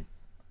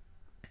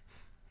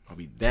 I'll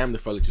be damned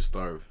if I let you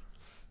starve.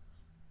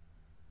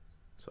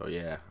 So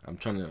yeah, I'm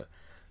trying to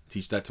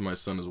teach that to my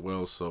son as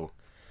well. So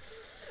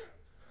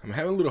I'm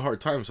having a little hard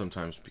time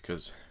sometimes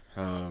because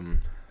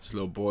this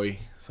little boy,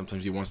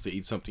 sometimes he wants to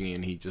eat something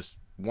and he just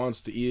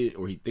wants to eat it,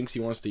 or he thinks he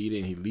wants to eat it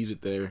and he leaves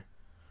it there.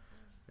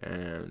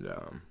 And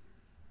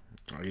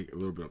I get a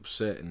little bit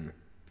upset, and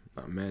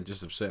not mad,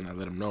 just upset, and I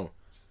let him know.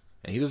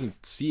 And he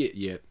doesn't see it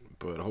yet,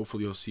 but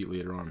hopefully he'll see it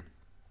later on.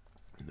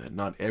 That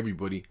not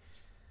everybody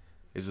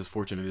is as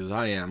fortunate as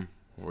I am,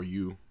 or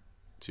you,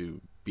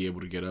 to be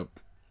able to get up,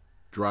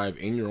 drive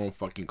in your own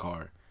fucking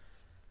car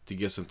to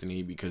get something to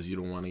eat because you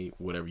don't want to eat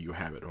whatever you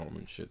have at home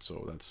and shit.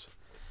 So that's,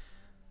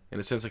 in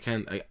a sense, I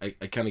kind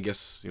of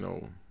guess, you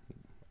know,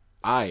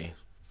 I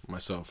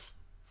myself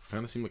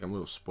kind of seem like I'm a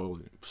little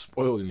spoiled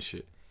and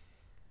shit.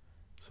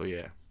 So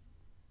yeah.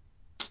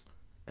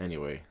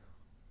 Anyway,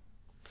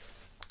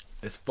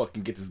 let's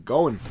fucking get this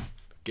going.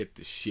 Get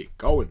this shit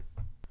going.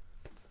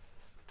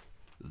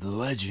 The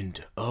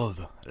Legend of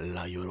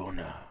La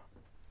Llorona.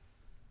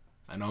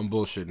 I know I'm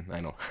bullshitting. I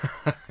know.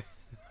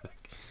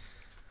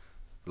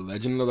 The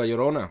Legend of La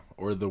Llorona,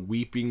 or the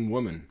Weeping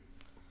Woman,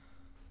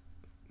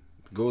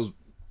 goes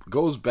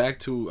back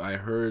to, I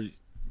heard,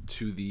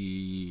 to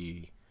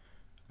the,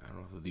 I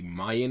don't know, the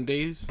Mayan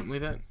days, something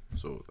like that.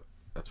 So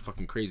that's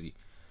fucking crazy.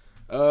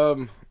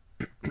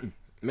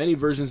 Many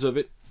versions of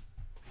it,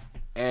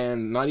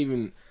 and not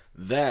even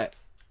that,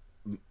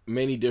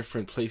 many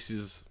different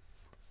places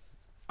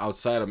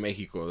outside of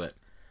Mexico that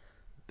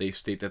they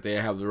state that they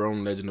have their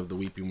own legend of the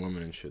Weeping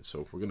Woman and shit.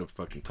 So we're gonna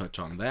fucking touch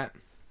on that.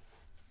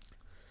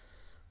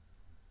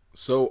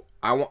 So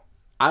I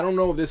don't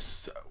know if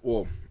this,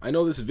 well, I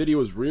know this video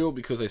is real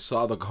because I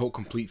saw the whole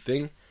complete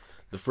thing.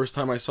 The first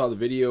time I saw the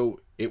video,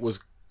 it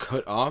was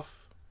cut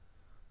off.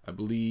 I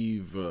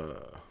believe,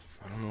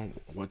 I don't know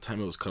what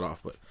time it was cut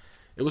off, but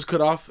it was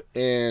cut off,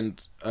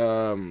 and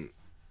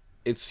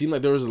it seemed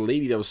like there was a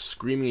lady that was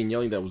screaming and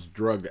yelling that was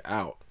drugged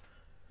out.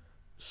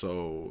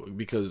 So,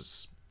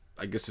 because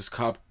I guess this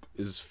cop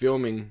is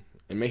filming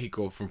in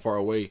Mexico from far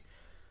away,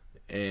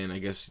 and I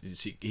guess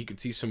he could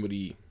see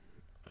somebody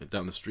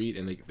down the street,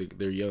 and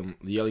they're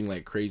yelling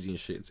like crazy and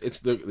shit.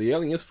 The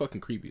yelling is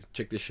fucking creepy.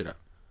 Check this shit out.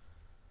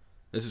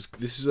 This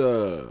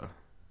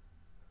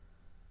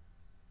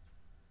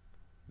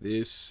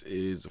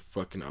is a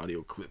fucking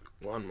audio clip.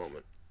 One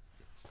moment.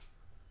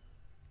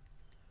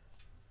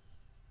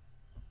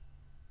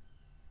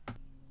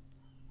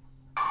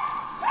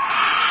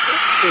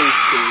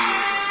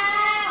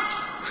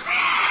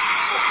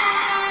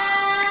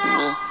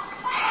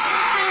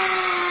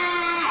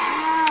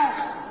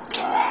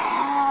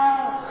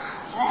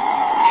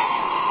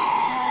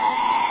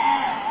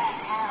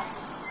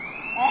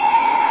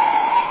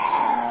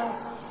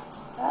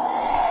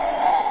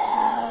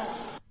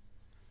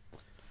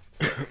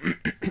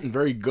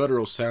 Very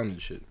guttural sound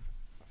and shit.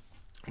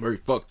 Very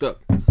fucked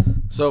up.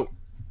 So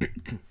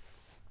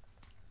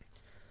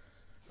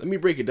let me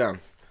break it down.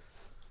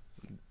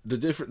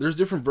 There's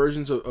different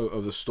versions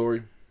of the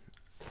story.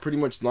 Pretty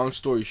much, long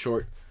story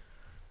short,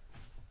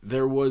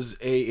 there was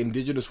a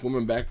indigenous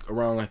woman back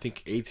around, I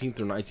think,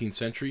 18th or 19th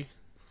century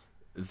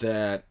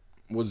that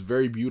was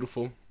very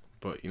beautiful,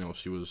 but, you know,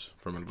 she was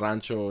from El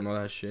Rancho and all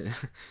that shit.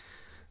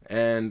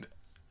 And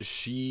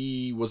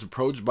she was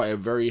approached by a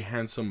very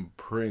handsome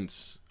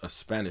prince, a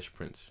Spanish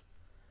prince,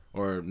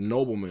 or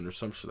nobleman, or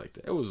some shit like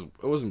that. It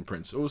wasn't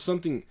prince. It was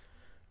something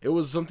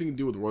to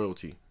do with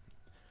royalty.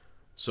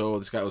 So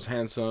this guy was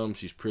handsome.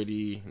 She's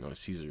pretty. You know, he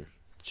sees her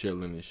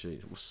chilling and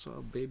shit. What's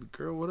up, baby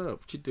girl? What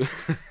up? What you doing?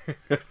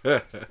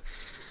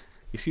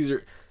 He sees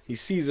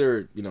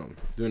her. You know,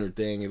 doing her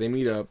thing, and they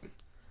meet up.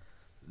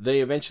 They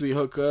eventually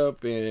hook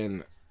up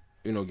and,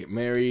 you know, get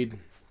married.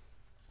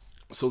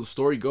 So the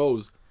story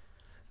goes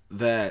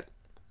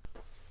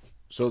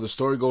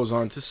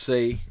on to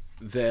say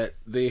that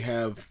they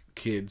have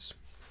kids,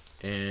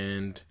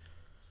 and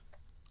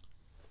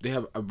they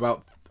have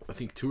about, I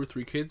think, 2 or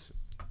 3 kids,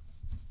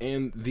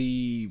 and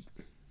the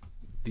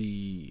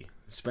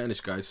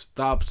Spanish guy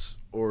stops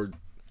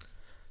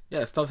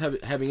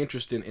having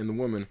interest in the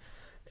woman,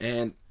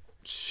 and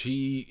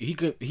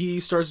he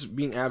starts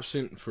being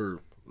absent for,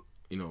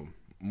 you know,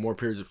 more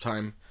periods of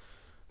time.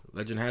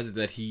 Legend has it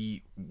that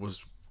he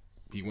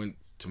went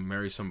to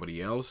marry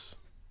somebody else,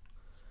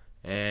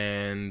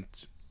 and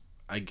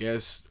I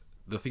guess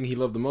the thing he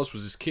loved the most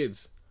was his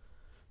kids.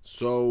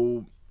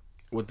 So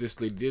what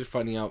this lady did,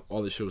 finding out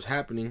all this shit was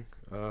happening,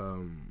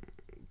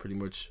 pretty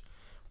much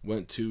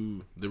went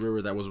to the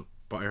river that was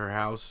by her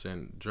house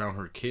and drowned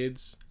her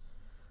kids.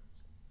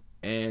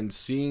 And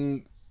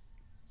seeing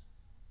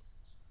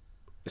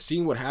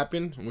what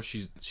happened, what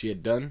she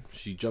had done,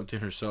 she jumped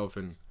in herself,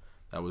 and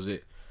that was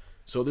it.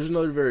 So there's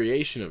another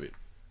variation of it,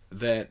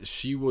 that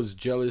she was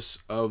jealous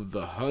of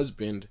the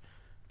husband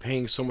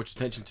paying so much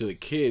attention to the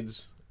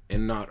kids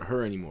and not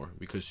her anymore,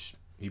 because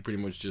he pretty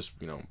much just,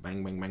 you know,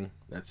 bang, bang, bang.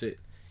 That's it.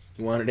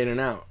 He wanted in and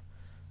out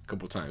a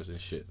couple times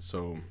and shit.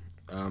 So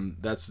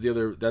that's the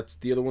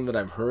other one that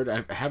I've heard.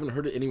 I haven't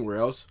heard it anywhere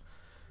else.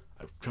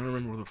 I'm trying to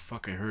remember where the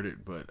fuck I heard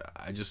it, but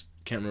I just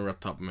can't remember off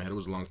the top of my head. It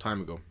was a long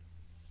time ago.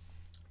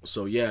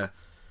 So yeah,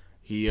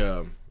 he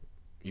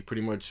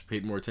pretty much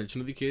paid more attention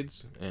to the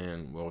kids,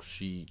 and well,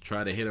 she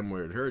tried to hit him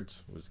where it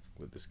hurts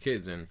with his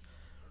kids, and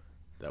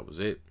that was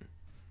it.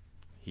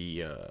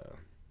 He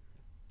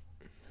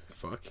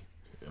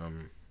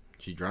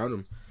she drowned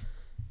him,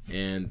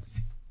 and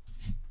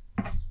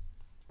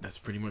that's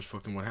pretty much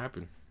fucking what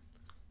happened.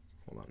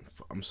 Hold on,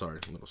 I'm sorry,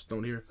 a little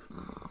stone here.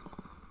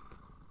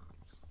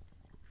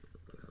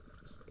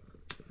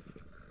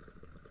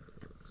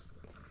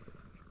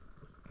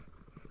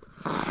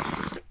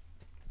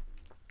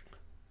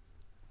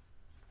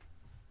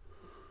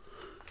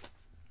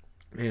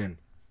 Man,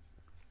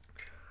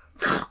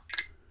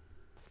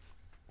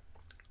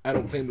 I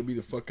don't claim to be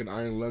the fucking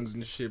iron lungs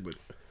and shit, but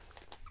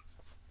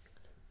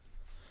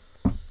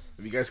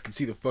if you guys can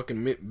see the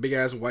fucking big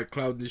ass white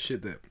cloud and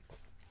shit, that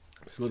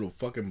this little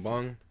fucking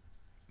bong,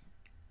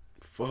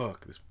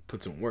 fuck, this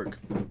puts in work.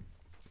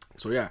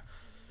 So yeah.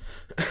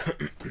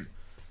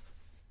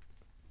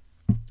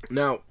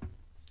 Now,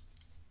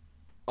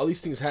 all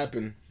these things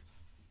happen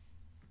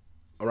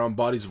around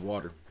bodies of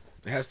water.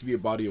 It has to be a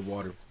body of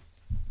water.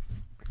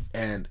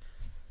 And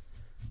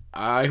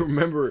I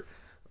remember,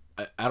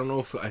 I don't know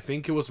if, I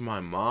think it was my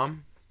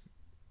mom,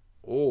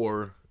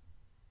 or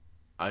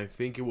I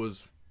think it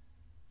was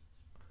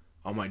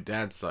on my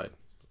dad's side.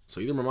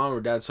 So either my mom or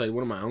dad's side,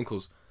 one of my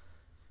uncles,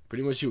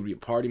 pretty much he would be a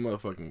party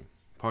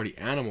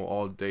animal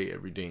all day,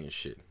 every day and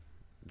shit.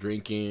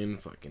 Drinking,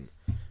 fucking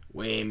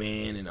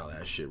women and all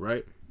that shit,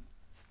 right?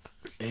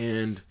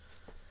 And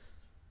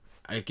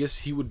I guess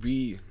he would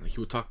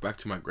talk back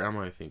to my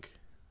grandma, I think,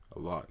 a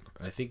lot.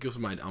 I think it was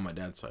on my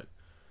dad's side.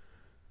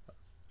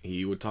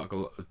 He would talk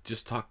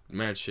just talk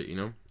mad shit, you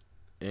know.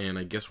 And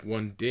I guess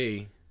one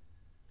day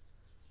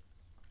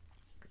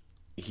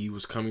he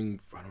was coming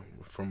from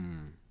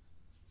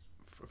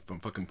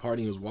fucking partying.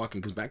 He was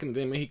walking, because back in the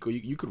day in Mexico,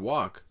 you could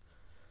walk.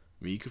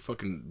 I mean, you could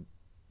fucking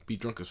be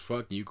drunk as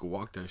fuck and you could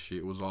walk that shit.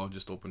 It was all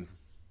just open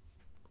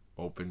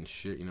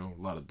shit, you know,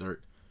 a lot of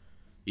dirt.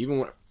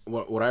 Even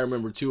what I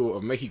remember too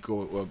of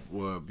Mexico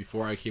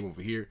before I came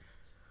over here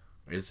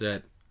is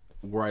that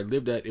where I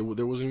lived at, there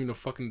wasn't even a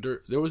fucking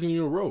dirt. There wasn't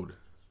even a road.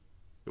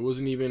 It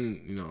wasn't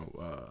even, you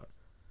know,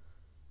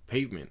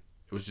 pavement.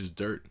 It was just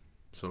dirt.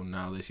 So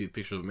now they see the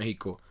pictures of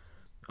Mexico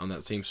on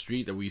that same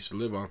street that we used to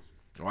live on,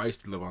 or I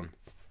used to live on.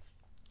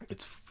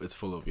 It's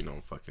full of, you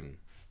know, fucking,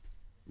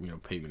 you know,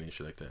 pavement and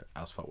shit like that,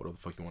 asphalt, whatever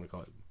the fuck you want to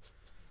call it.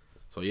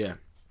 So yeah.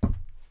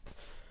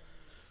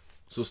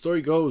 So the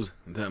story goes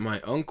that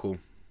my uncle,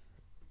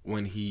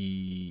 when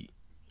he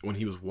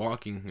was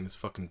walking in his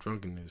fucking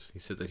drunkenness, he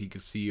said that he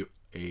could see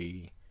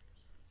a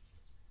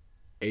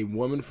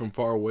woman from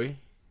far away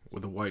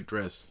with a white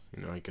dress.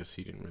 You know, I guess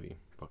he didn't really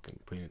fucking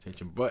pay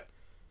attention. But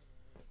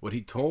what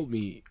he told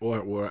me,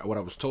 or what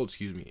I was told,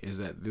 excuse me, is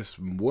that this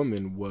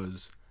woman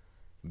was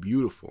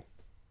beautiful.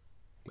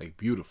 Like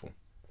beautiful.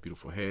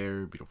 Beautiful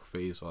hair, beautiful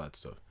face, all that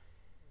stuff.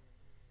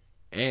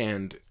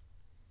 And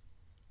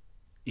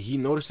he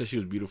noticed that she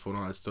was beautiful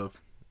and all that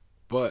stuff.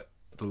 But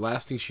the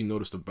last thing she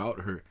noticed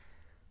about her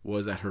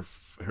was that her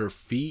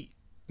feet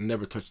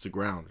never touched the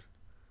ground.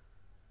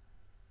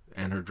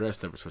 And her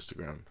dress never touched the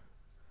ground.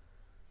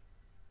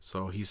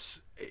 So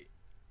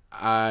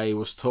I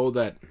was told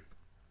that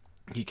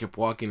he kept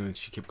walking and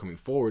she kept coming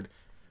forward,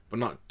 but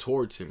not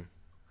towards him.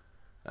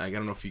 Like, I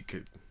don't know if you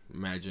could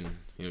imagine,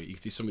 you know, you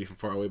can see somebody from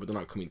far away, but they're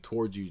not coming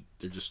towards you.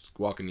 They're just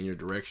walking in your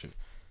direction.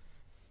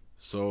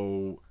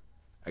 So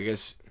I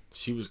guess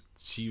she was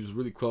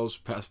really close,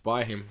 passed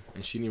by him,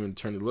 and she didn't even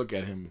turn to look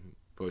at him,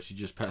 but she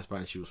just passed by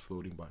and she was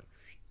floating by.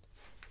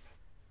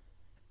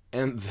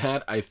 And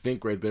that, I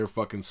think, right there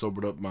fucking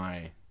sobered up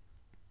my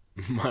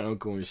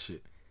uncle and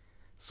shit.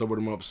 Sobered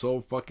him up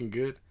so fucking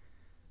good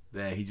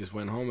that he just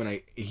went home,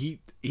 and he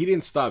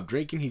didn't stop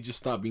drinking, he just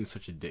stopped being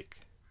such a dick.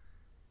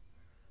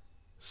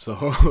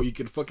 So you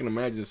can fucking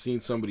imagine seeing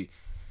somebody,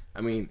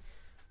 I mean,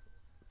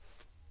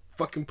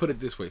 fucking put it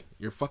this way,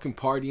 you're fucking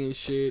partying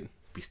shit,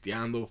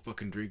 pisteando,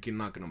 fucking drinking,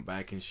 knocking them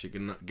back and shit,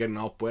 getting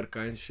all puerca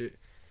and shit,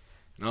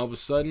 and all of a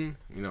sudden,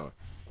 you know,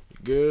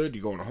 you're good,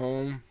 you're going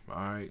home,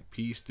 alright,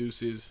 peace,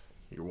 deuces,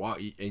 you walk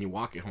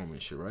it home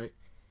and shit, right?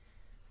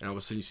 And all of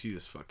a sudden you see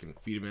this fucking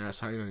female ass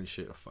hyena and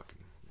shit, a fucking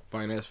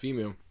fine ass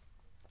female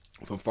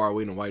from far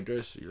away in a white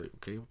dress. You're like,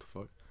 okay, what the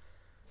fuck?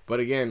 But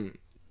again,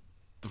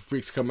 the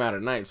freaks come out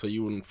at night, so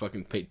you wouldn't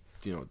fucking pay,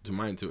 you know, too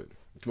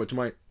much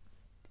mind.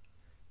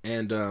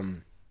 And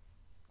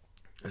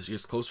as she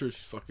gets closer,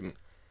 she's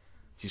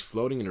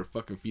floating and her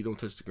fucking feet don't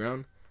touch the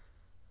ground.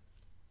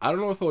 I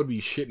don't know if I would be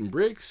shitting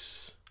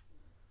bricks,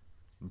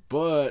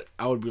 but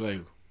I would be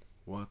like,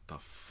 what the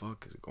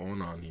fuck is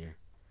going on here?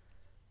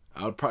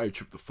 I would probably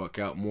trip the fuck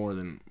out more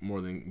than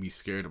be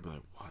scared. I'd be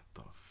like, what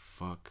the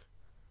fuck?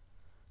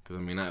 Because, I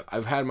mean,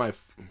 I've had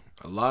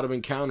a lot of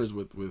encounters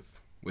with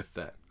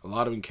that. A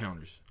lot of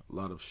encounters. A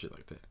lot of shit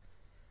like that.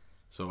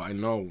 So I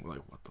know,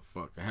 like, what the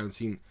fuck? I haven't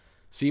seen.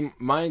 See,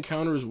 my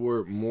encounters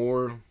were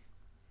more.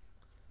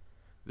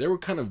 They were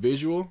kind of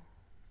visual,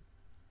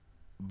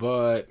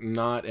 but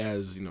not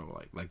as,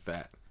 like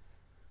that.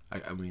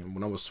 I mean,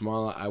 when I was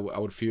small, I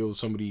would feel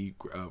somebody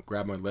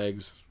grab my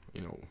legs.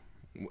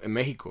 In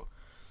Mexico,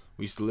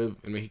 we used to live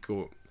in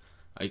Mexico.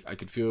 I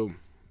could feel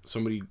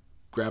somebody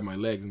grab my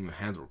legs, and the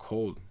hands were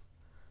cold.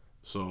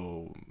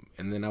 So,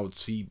 and then I would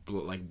see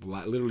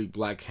literally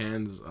black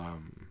hands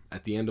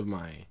at the end of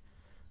my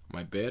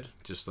bed,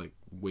 just like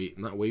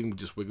not waving,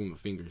 just wiggling the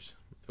fingers.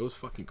 It was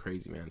fucking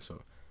crazy, man.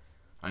 So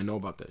I know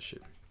about that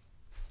shit.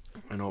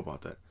 I know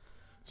about that.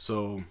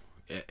 So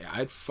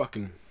that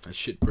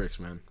shit bricks,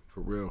 man,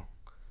 for real.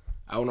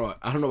 I don't know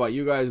about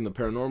you guys and the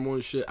paranormal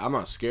and shit. I'm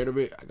not scared of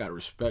it. I got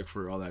respect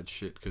for all that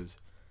shit, because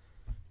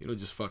you don't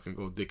just fucking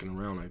go dicking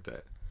around like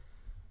that.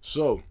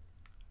 So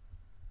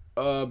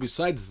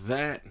besides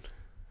that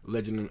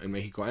legend in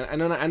Mexico,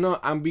 and I know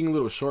I'm being a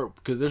little short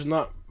because there's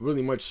not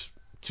really much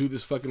to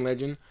this fucking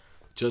legend,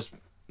 just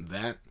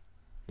that,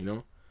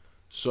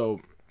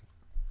 So,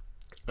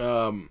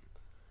 and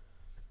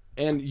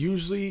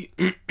usually,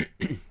 if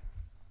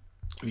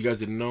you guys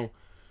didn't know,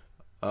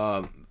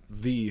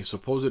 the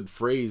supposed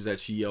phrase that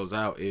she yells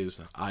out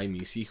is "Ay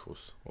mis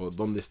hijos" or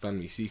 "Dónde están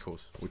mis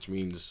hijos," which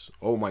means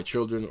 "Oh my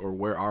children" or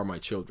 "Where are my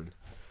children?"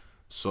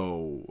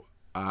 So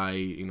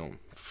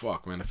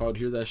fuck, man, if I would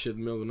hear that shit in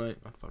the middle of the night,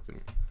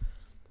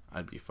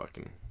 I'd be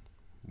fucking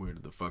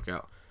weirded the fuck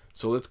out.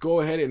 So let's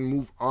go ahead and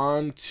move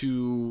on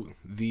to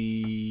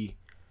the.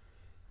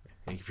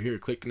 And if you hear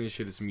clicking and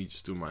shit, it's me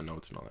just doing my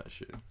notes and all that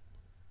shit.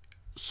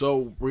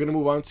 So we're gonna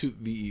move on to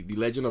the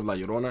legend of La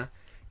Llorona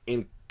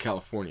in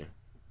California.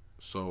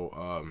 So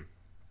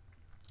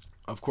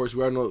of course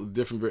we all know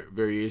different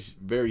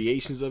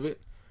variations of it.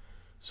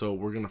 So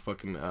we're gonna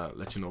fucking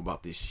let you know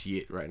about this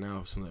shit right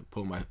now. So I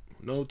pull my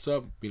notes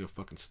up, being a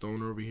fucking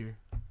stoner over here.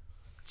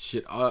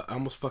 Shit, I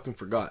almost fucking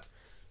forgot.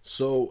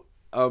 So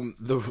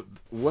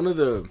one of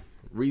the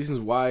reasons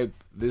why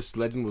this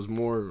legend was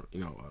more,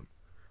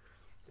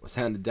 was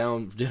handed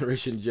down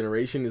generation to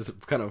generation is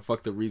kind of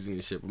fucked up reason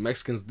and shit. But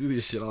Mexicans do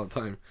this shit all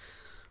the time,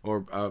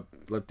 or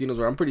Latinos,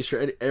 or I'm pretty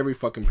sure every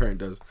fucking parent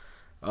does.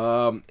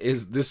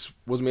 Is this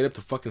was made up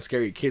to fucking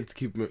scare your kids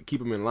to keep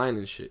them in line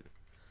and shit.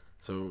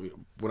 So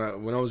when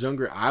I was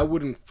younger, I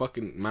wouldn't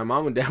fucking, my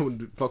mom and dad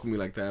wouldn't fuck with me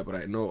like that, but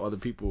I know other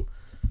people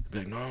be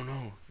like,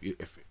 no,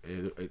 if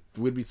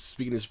we'd be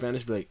speaking in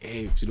Spanish, be like,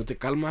 hey, si no te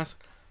calmas,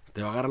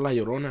 te va a agarrar la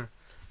Llorona.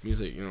 Means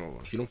like,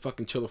 if you don't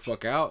fucking chill the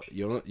fuck out,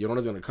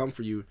 Llorona's gonna come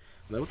for you.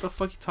 I'm like, what the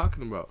fuck you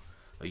talking about?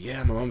 Like,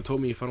 yeah, my mom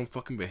told me if I don't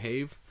fucking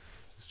behave,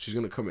 she's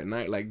gonna come at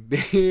night. Like,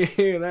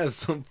 damn, that's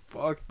some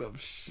fucked up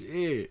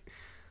shit.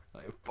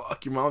 Like,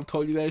 fuck, your mom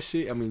told you that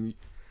shit? I mean,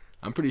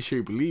 I'm pretty sure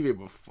you believe it,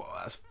 but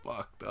fuck, that's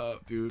fucked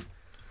up, dude.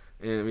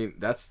 And I mean,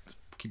 that's,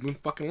 keep them in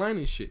fucking line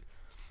and shit.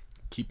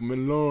 Keep them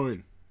in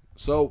line.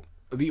 So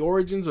the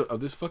origins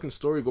of this fucking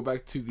story go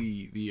back to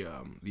the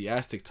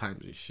Aztec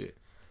times and shit.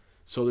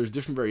 So there's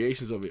different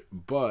variations of it,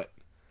 but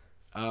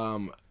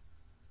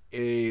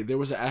there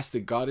was an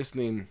Aztec goddess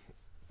named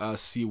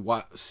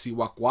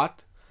Cihuacuat,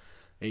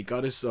 a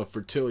goddess of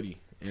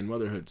fertility and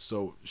motherhood.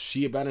 So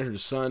she abandoned her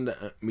son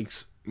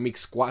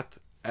Mixcuat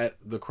at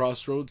the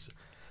crossroads,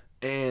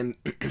 and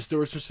still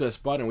returns to that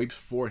spot and weeps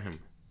for him.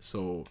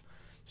 So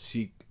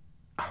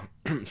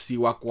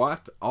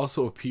Cihuacuat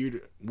also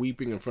appeared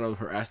weeping in front of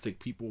her Aztec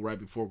people right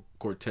before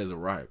Cortez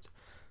arrived,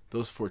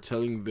 thus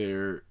foretelling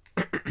their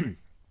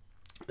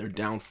their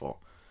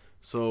downfall.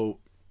 So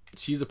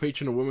she's a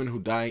patron of women who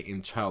die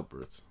in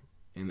childbirth.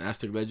 In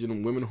Aztec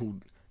legend, women who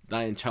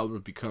die in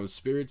childbirth become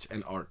spirits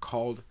and are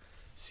called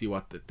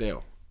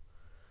Cihuateteo.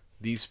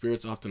 These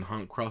spirits often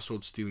haunt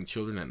crossroads, stealing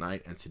children at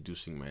night and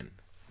seducing men.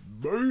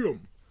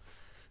 Bam!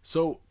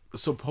 So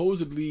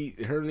supposedly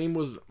her name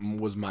was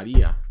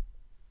Maria.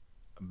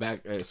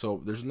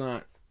 So there's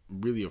not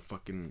really a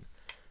fucking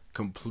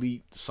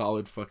complete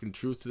solid fucking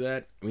truth to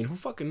that. I mean, who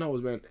fucking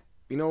knows, man?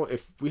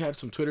 If we had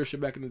some Twitter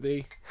shit back in the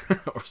day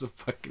or some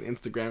fucking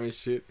Instagram and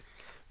shit,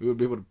 we would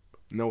be able to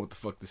know what the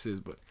fuck this is.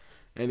 But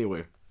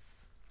anyway,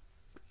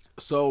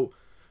 so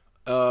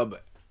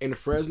in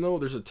Fresno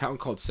there's a town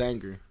called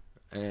Sanger,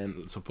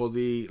 and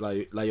supposedly La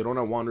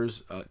Llorona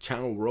wanders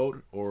Channel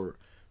Road, or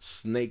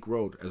Snake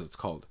Road as it's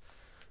called.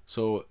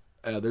 So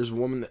there's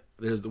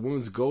the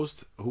woman's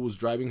ghost who was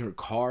driving her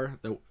car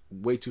that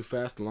way too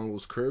fast along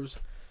those curves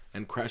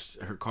and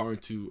crashed her car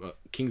into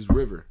Kings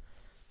River.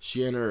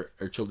 She and her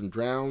children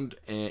drowned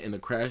in the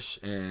crash,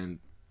 and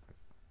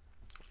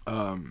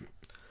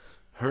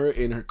her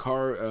in her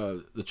car,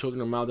 the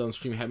children are miles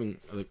downstream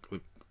having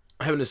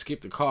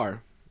escaped the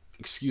car,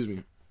 excuse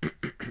me,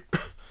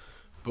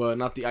 but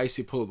not the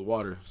icy pull of the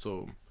water,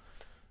 so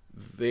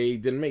they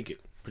didn't make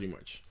it, pretty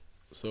much.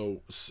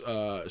 So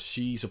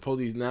she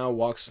supposedly now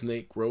walks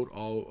Snake Road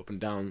all up and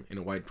down in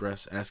a white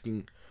dress,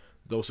 asking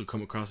those who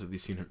come across if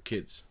they've seen her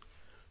kids.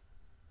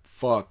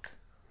 Fuck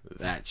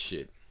that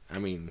shit. I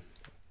mean,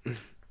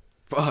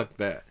 fuck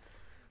that.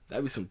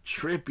 That'd be some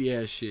trippy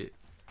ass shit.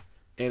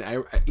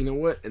 And you know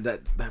what?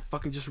 That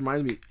fucking just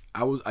reminds me.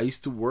 I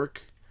used to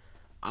work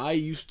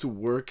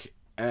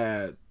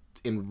at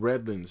in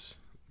Redlands.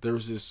 There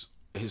was this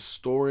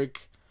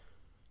historic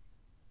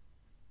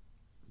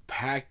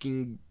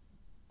packing.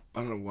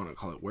 I don't know what to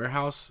call it.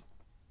 Warehouse.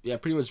 Yeah,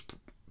 pretty much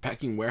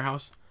packing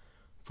warehouse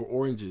for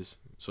oranges.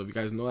 So if you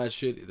guys know that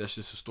shit, that's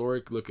just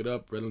historic. Look it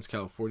up. Redlands,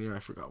 California. I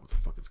forgot what the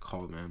fuck it's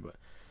called, man. But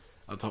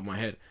on top of my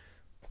head,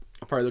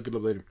 I'll probably look it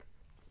up later.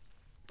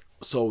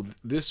 So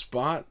this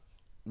spot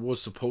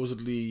was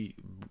supposedly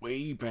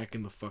way back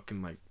in the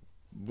fucking like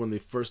when the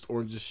first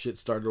oranges shit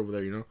started over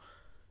there, you know.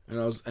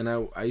 And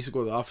I used to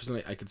go to the office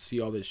and I could see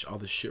all this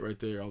shit right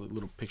there, all the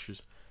little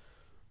pictures.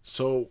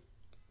 So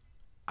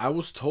I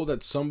was told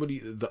that somebody,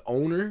 the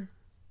owner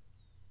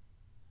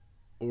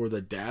or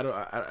the dad,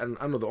 I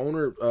don't know, the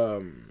owner,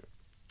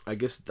 I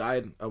guess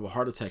died of a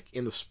heart attack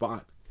in the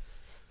spot.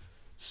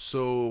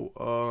 So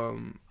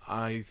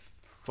I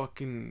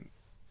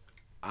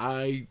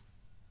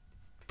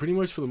pretty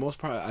much for the most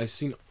part I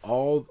seen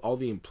all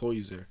the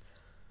employees there.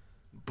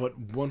 But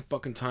one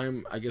fucking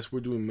time, I guess we're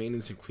doing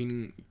maintenance and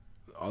cleaning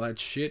all that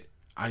shit,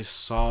 I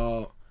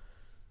saw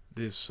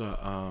this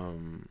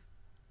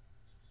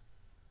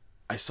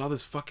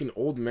fucking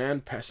old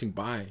man passing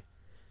by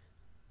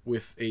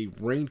with a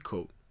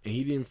raincoat, and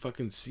he didn't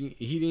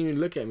even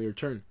look at me or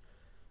turn.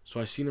 So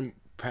I seen him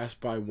pass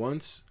by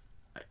once,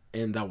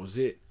 and that was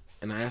it.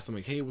 And I asked him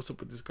like, "Hey, what's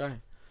up with this guy?"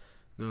 And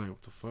they're like,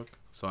 "What the fuck?"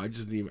 So I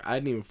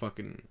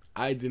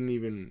didn't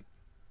even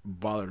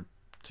bother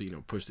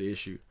to push the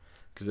issue,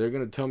 because they're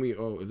gonna tell me,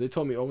 if they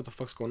told me, "Oh, what the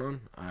fuck's going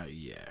on?"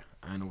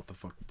 I know what the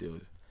fuck the deal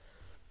is.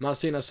 I'm not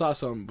saying I saw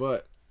something,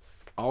 but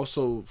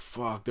also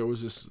there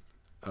was this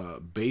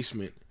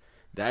basement.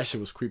 That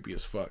shit was creepy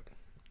as fuck.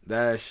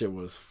 That shit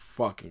was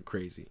fucking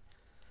crazy.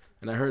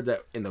 And I heard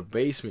that in the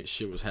basement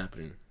shit was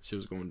happening. Shit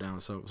was going down.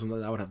 So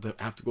sometimes I would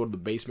have to go to the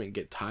basement and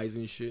get ties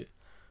and shit.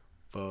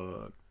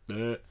 Fuck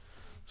that.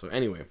 So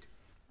anyway.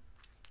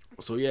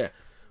 So yeah.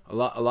 A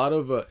lot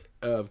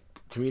of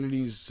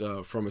communities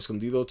from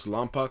Escondido to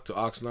Lompoc to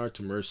Oxnard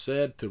to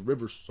Merced to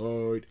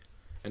Riverside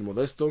and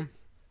Modesto,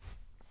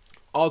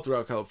 all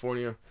throughout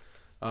California,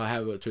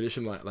 have a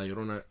tradition like La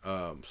Llorona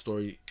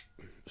story,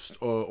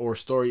 or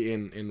story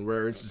in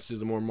rare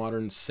instances, a more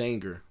modern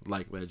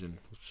Sanger-like legend.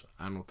 Which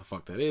I don't know what the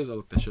fuck that is. I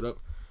looked that shit up.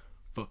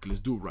 Fuck, let's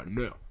do it right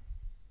now.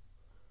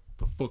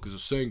 The fuck is a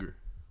Sanger?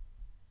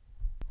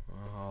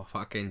 Oh,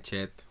 fucking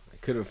shit. I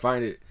couldn't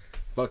find it.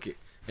 Fuck it.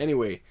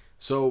 Anyway,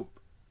 so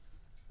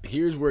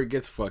here's where it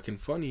gets fucking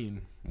funny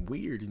and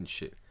weird and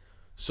shit.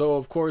 So,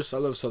 of course, I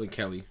love Southern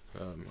Cali.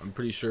 I'm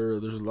pretty sure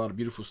there's a lot of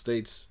beautiful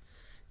states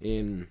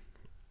in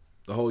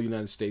the whole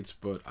United States,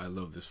 but I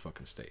love this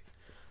fucking state.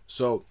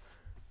 So,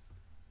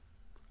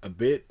 a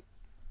bit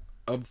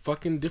of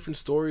fucking different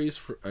stories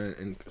for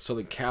in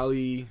Southern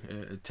Cali,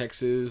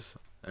 Texas,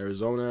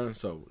 Arizona.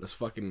 So, let's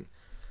fucking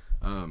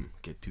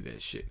get to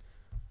that shit.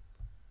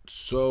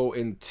 So,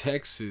 in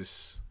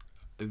Texas,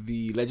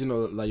 the legend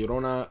of La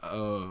Llorona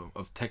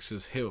of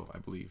Texas Hill, I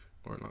believe.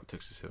 Or not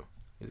Texas Hill.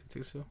 Is it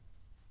Texas Hill?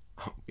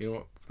 Oh, you know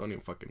what? Don't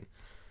even fucking...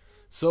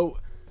 So,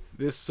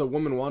 this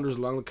woman wanders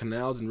along the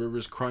canals and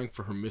rivers crying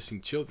for her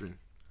missing children.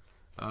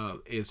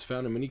 It's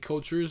found in many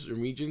cultures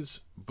and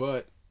regions,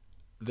 but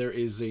there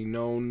is a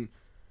known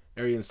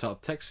area in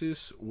South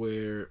Texas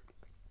where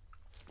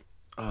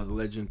the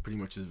legend pretty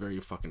much is very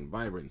fucking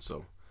vibrant.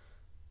 So,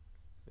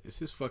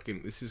 this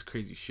is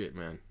crazy shit,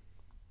 man.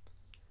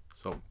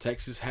 So,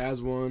 Texas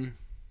has one.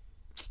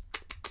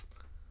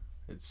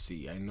 Let's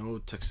see. I know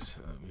Texas...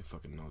 let me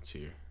fucking notes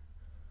here.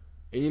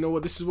 And you know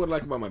what? This is what I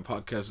like about my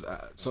podcast.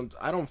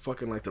 I don't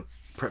fucking like to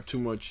prep too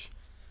much.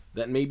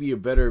 That may be a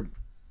better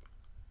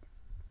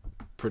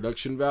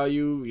production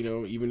value,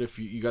 even if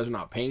you guys are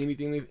not paying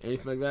anything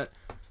like that.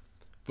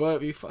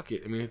 But fuck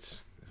it. I mean,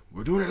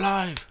 we're doing it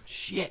live.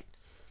 Shit.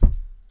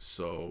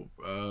 So,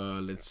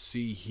 let's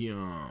see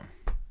here.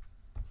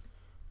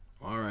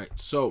 Alright,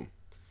 so,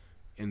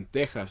 in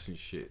Texas and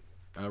shit,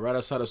 right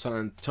outside of San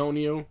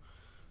Antonio,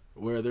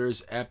 where there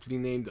is aptly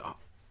named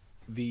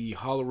the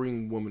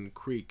Hollering Woman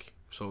Creek.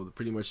 So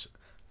pretty much,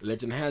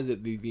 legend has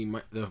it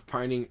the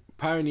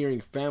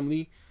pioneering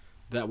family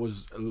that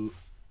was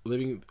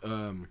living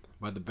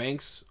by the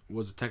banks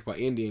was attacked by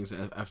Indians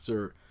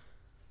after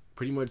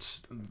pretty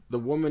much the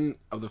woman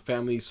of the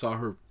family saw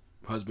her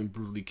husband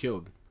brutally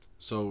killed.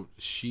 So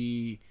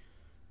she,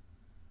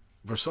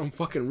 for some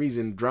fucking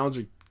reason, drowns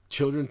her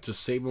children to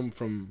save them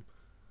from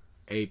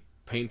a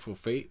painful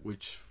fate.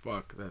 Which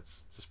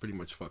that's just pretty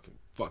much fucking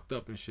fucked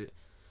up and shit.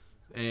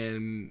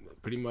 And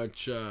pretty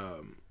much,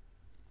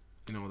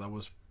 that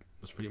was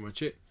pretty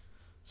much it.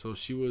 So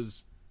she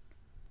was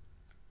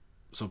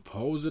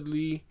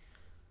supposedly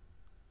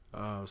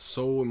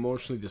so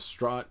emotionally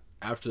distraught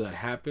after that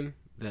happened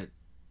that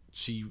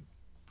she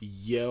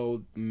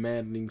yelled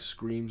maddening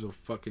screams of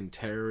fucking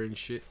terror and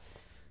shit,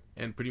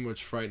 and pretty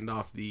much frightened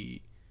off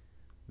the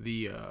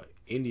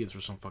Indians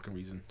for some fucking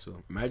reason.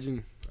 So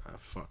imagine, I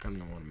don't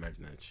even want to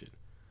imagine that shit.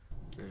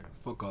 Yeah,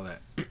 fuck all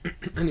that.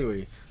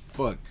 Anyway,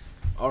 fuck.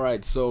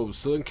 Alright, so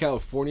Southern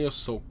California,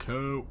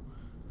 SoCal.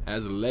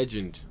 has a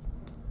legend.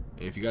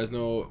 If you guys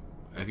know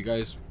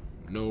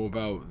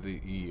about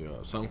the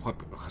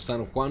San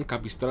Juan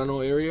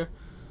Capistrano area,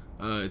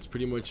 it's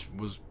pretty much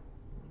was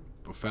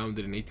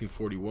founded in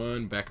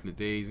 1841, back in the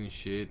days and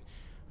shit.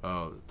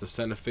 The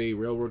Santa Fe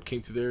Railroad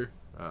came through there.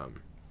 I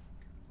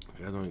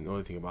don't even know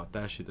anything about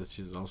that shit. That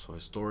shit is also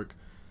historic.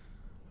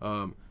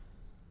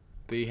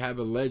 They have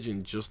a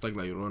legend just like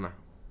La Llorona,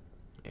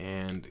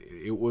 and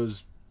it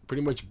was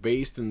pretty much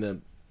based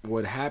in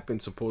what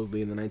happened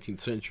supposedly in the 19th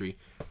century,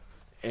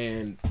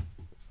 and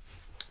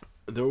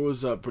there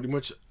was pretty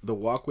much the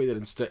walkway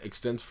that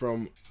extends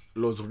from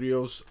Los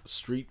Rios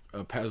Street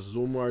past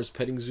Zulmar's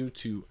petting zoo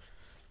to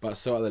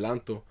Paseo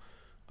Adelanto,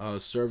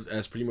 served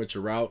as pretty much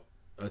a route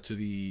to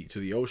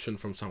the ocean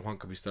from San Juan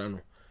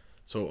Capistrano.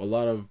 So a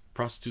lot of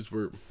prostitutes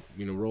were,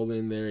 rolling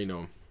in there,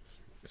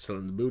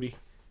 selling the booty,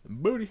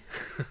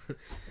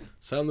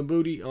 selling the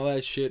booty, all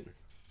that shit,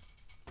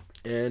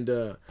 and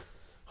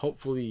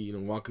hopefully,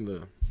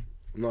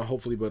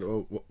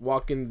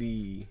 walking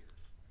the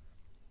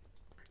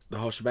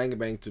whole shebang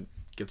bang to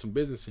get some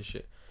business and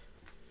shit.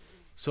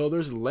 So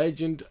there's a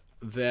legend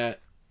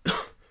that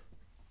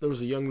there was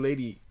a young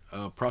lady,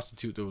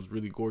 prostitute that was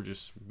really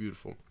gorgeous,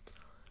 beautiful,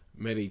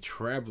 met a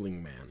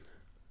traveling man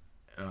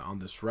on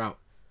this route,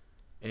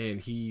 and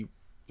he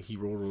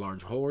rode a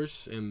large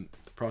horse, and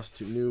the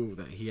prostitute knew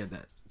that he had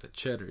that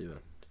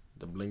cheddar,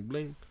 the bling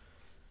bling.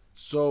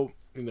 So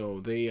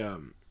they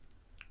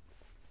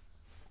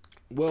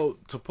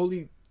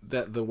supposedly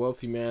that the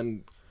wealthy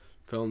man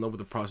fell in love with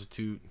the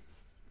prostitute.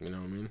 You know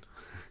what I mean?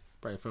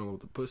 Probably fell in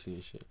love with the pussy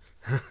and shit.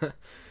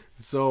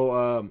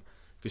 So,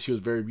 because she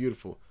was very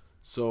beautiful.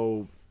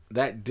 So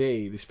that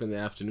day they spent the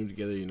afternoon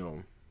together.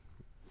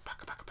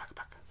 Paka,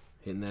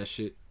 hitting that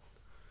shit.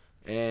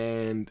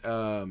 And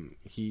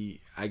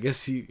I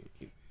guess he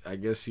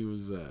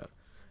was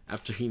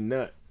after he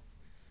nut.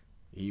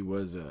 He's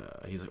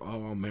like,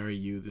 oh, I'll marry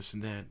you, this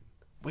and that.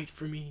 Wait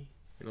for me,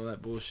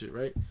 that bullshit,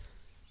 right?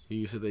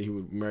 He said that he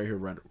would marry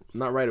her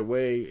not right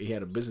away. He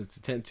had a business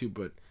to tend to,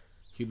 but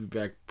he'd be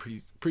back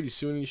pretty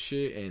soon and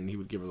shit, and he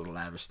would give her the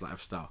lavish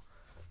lifestyle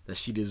that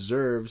she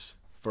deserves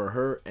for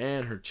her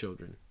and her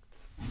children.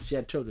 She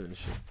had children and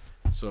shit.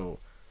 So,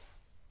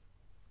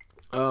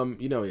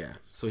 yeah.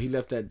 So he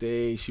left that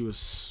day. She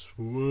was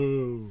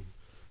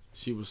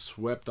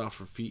swept off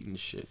her feet and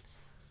shit.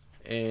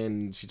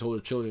 And she told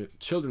her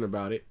children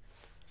about it.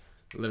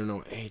 Let her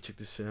know, hey, check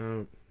this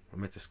out. I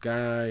met this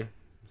guy.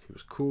 He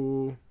was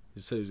cool.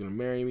 He said he was gonna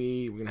marry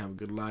me. We're gonna have a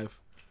good life,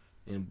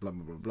 and blah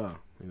blah blah blah.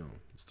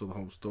 Still the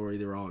whole story.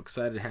 They were all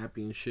excited,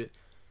 happy, and shit.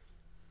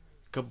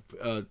 A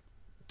couple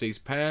days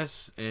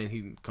pass, and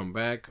he didn't come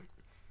back.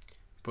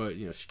 But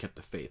she kept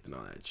the faith and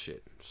all that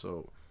shit.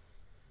 So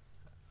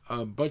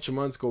a bunch of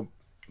months go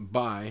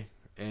by,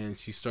 and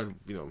she started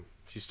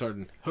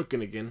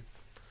hooking again.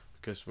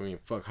 Because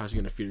fuck, how's she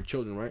gonna feed her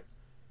children, right?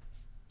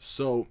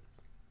 So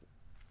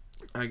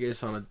I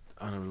guess on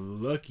a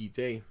lucky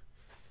day,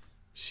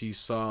 she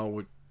saw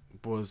what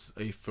was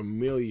a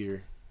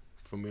familiar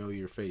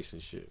face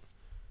and shit,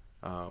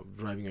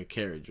 driving a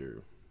carriage,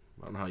 or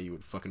I don't know how you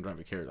would fucking drive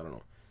a carriage, I don't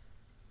know.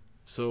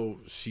 So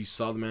she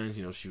saw the man,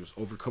 she was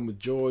overcome with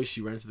joy. She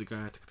ran to the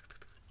guy,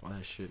 all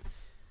that shit,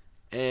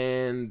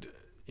 and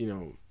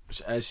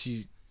as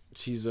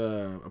she's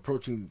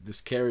approaching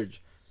this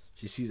carriage,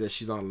 she sees that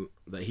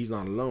he's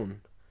not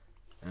alone,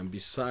 and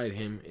beside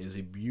him is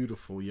a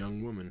beautiful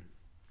young woman.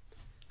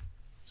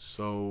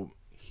 So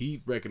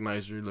he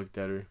recognized her, looked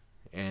at her,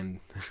 and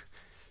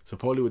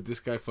supposedly what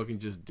this guy fucking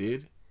just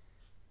did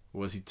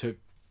was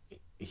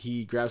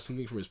he grabbed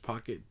something from his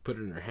pocket, put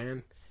it in her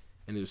hand,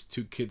 and it was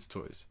 2 kids'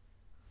 toys.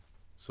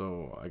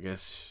 So I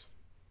guess,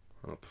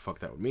 I don't know what the fuck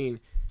that would mean.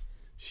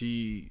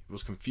 She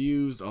was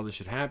confused, all this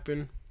shit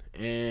happened,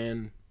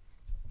 and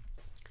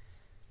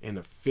in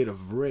a fit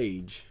of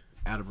rage,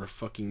 out of her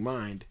fucking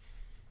mind,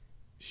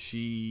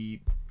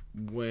 she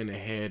went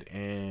ahead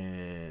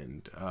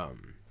and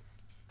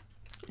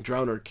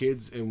drowned her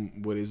kids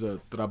in what is a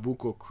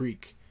Trabuco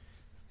Creek,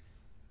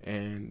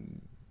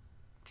 and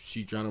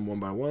she drowned them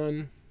one by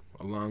one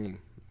along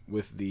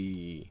with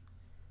the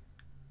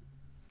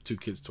 2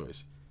 kids'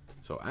 toys.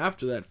 So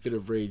after that fit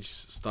of rage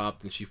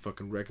stopped and she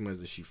fucking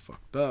recognized that she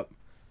fucked up,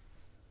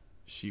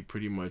 she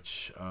pretty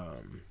much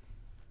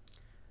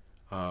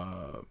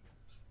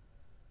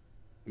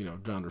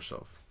drowned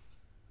herself.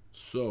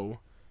 So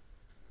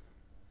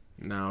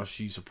now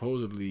she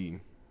supposedly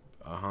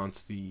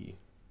haunts the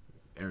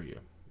area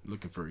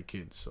looking for her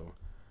kids. So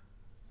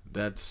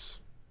that's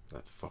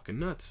fucking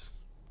nuts.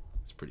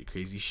 It's pretty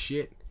crazy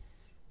shit.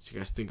 What you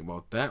guys think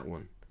about that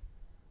one?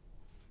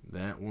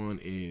 That one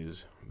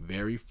is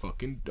very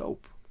fucking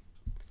dope.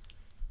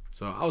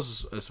 So I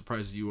was as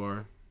surprised as you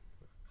are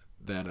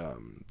that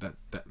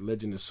that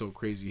legend is so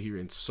crazy here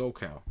in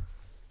SoCal.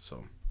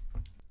 So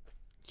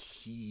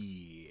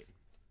shit,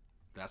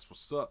 that's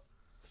what's up.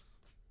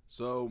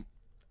 So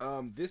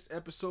this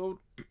episode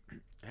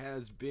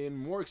has been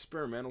more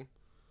experimental,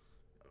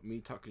 me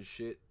talking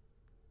shit,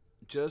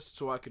 just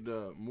so I could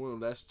more or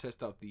less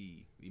test out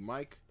the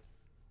mic.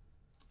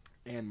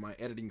 and my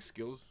editing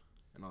skills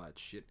and all that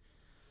shit.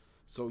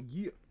 So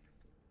yeah,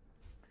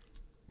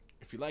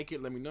 if you like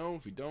it, let me know.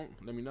 If you don't,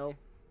 let me know.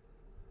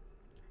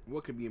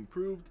 What could be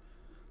improved?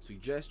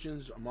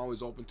 Suggestions, I'm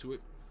always open to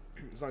it,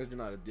 as long as you're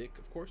not a dick,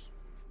 of course.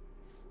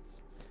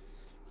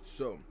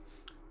 So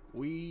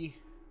we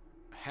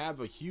have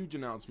a huge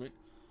announcement,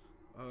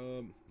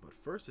 but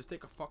first let's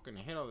take a fucking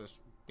hit of this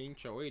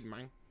pincho weed,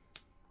 man.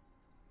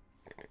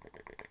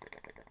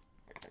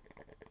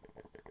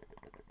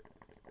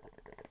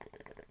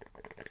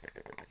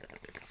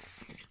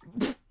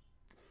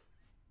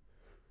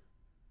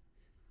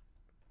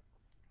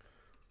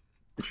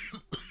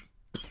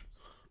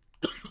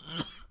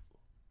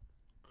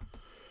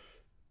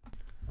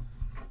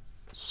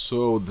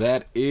 So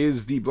that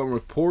is the Blunt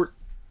Report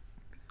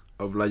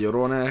of La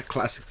Llorona,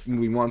 classic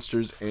movie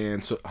monsters,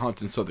 and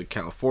haunts in Southern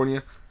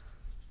California.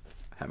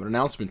 I have an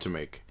announcement to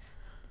make.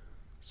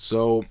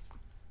 So,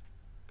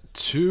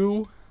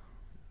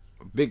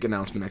 big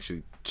announcement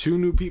actually. 2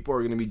 new people are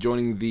going to be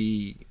joining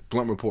the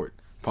Blunt Report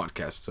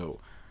podcast. So,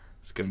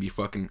 it's going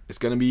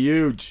to be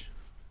huge.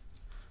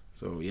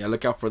 So, yeah,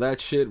 look out for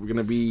that shit. We're going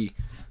to be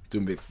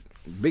doing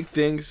big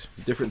things,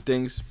 different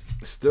things.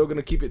 Still going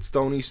to keep it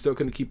stony, still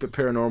going to keep it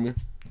paranormal.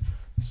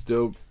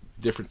 Still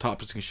different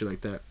topics and shit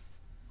like that.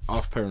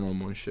 Off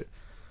paranormal and shit.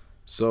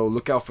 So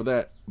look out for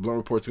that. Blunt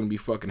Report's gonna be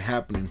fucking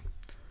happening.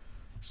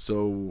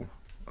 So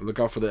look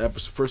out for the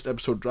first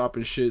episode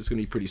dropping shit. It's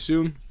gonna be pretty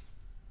soon.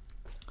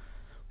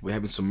 We're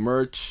having some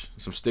merch,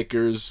 some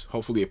stickers,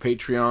 hopefully a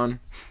Patreon,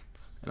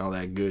 and all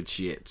that good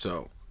shit.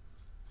 So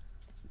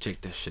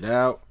check that shit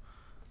out.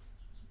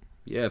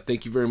 Yeah,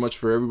 thank you very much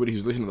for everybody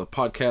who's listening to the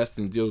podcast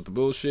and deal with the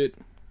bullshit.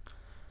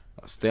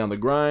 Stay on the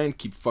grind,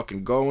 keep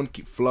fucking going,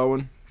 keep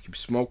flowing. Keep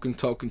smoking,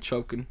 toking,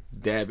 choking,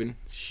 dabbing,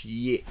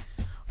 shit.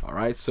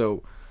 Alright,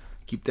 so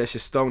keep that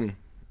shit stony.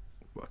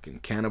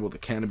 Fucking Cannabowl, the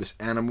cannabis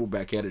animal,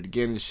 back at it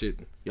again and shit.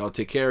 Y'all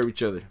take care of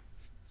each other.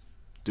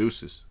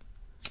 Deuces.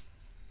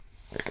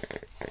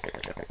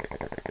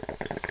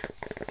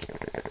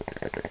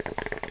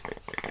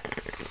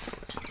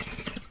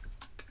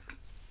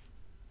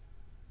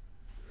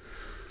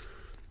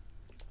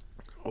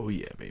 Oh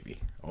yeah,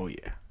 baby. Oh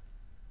yeah.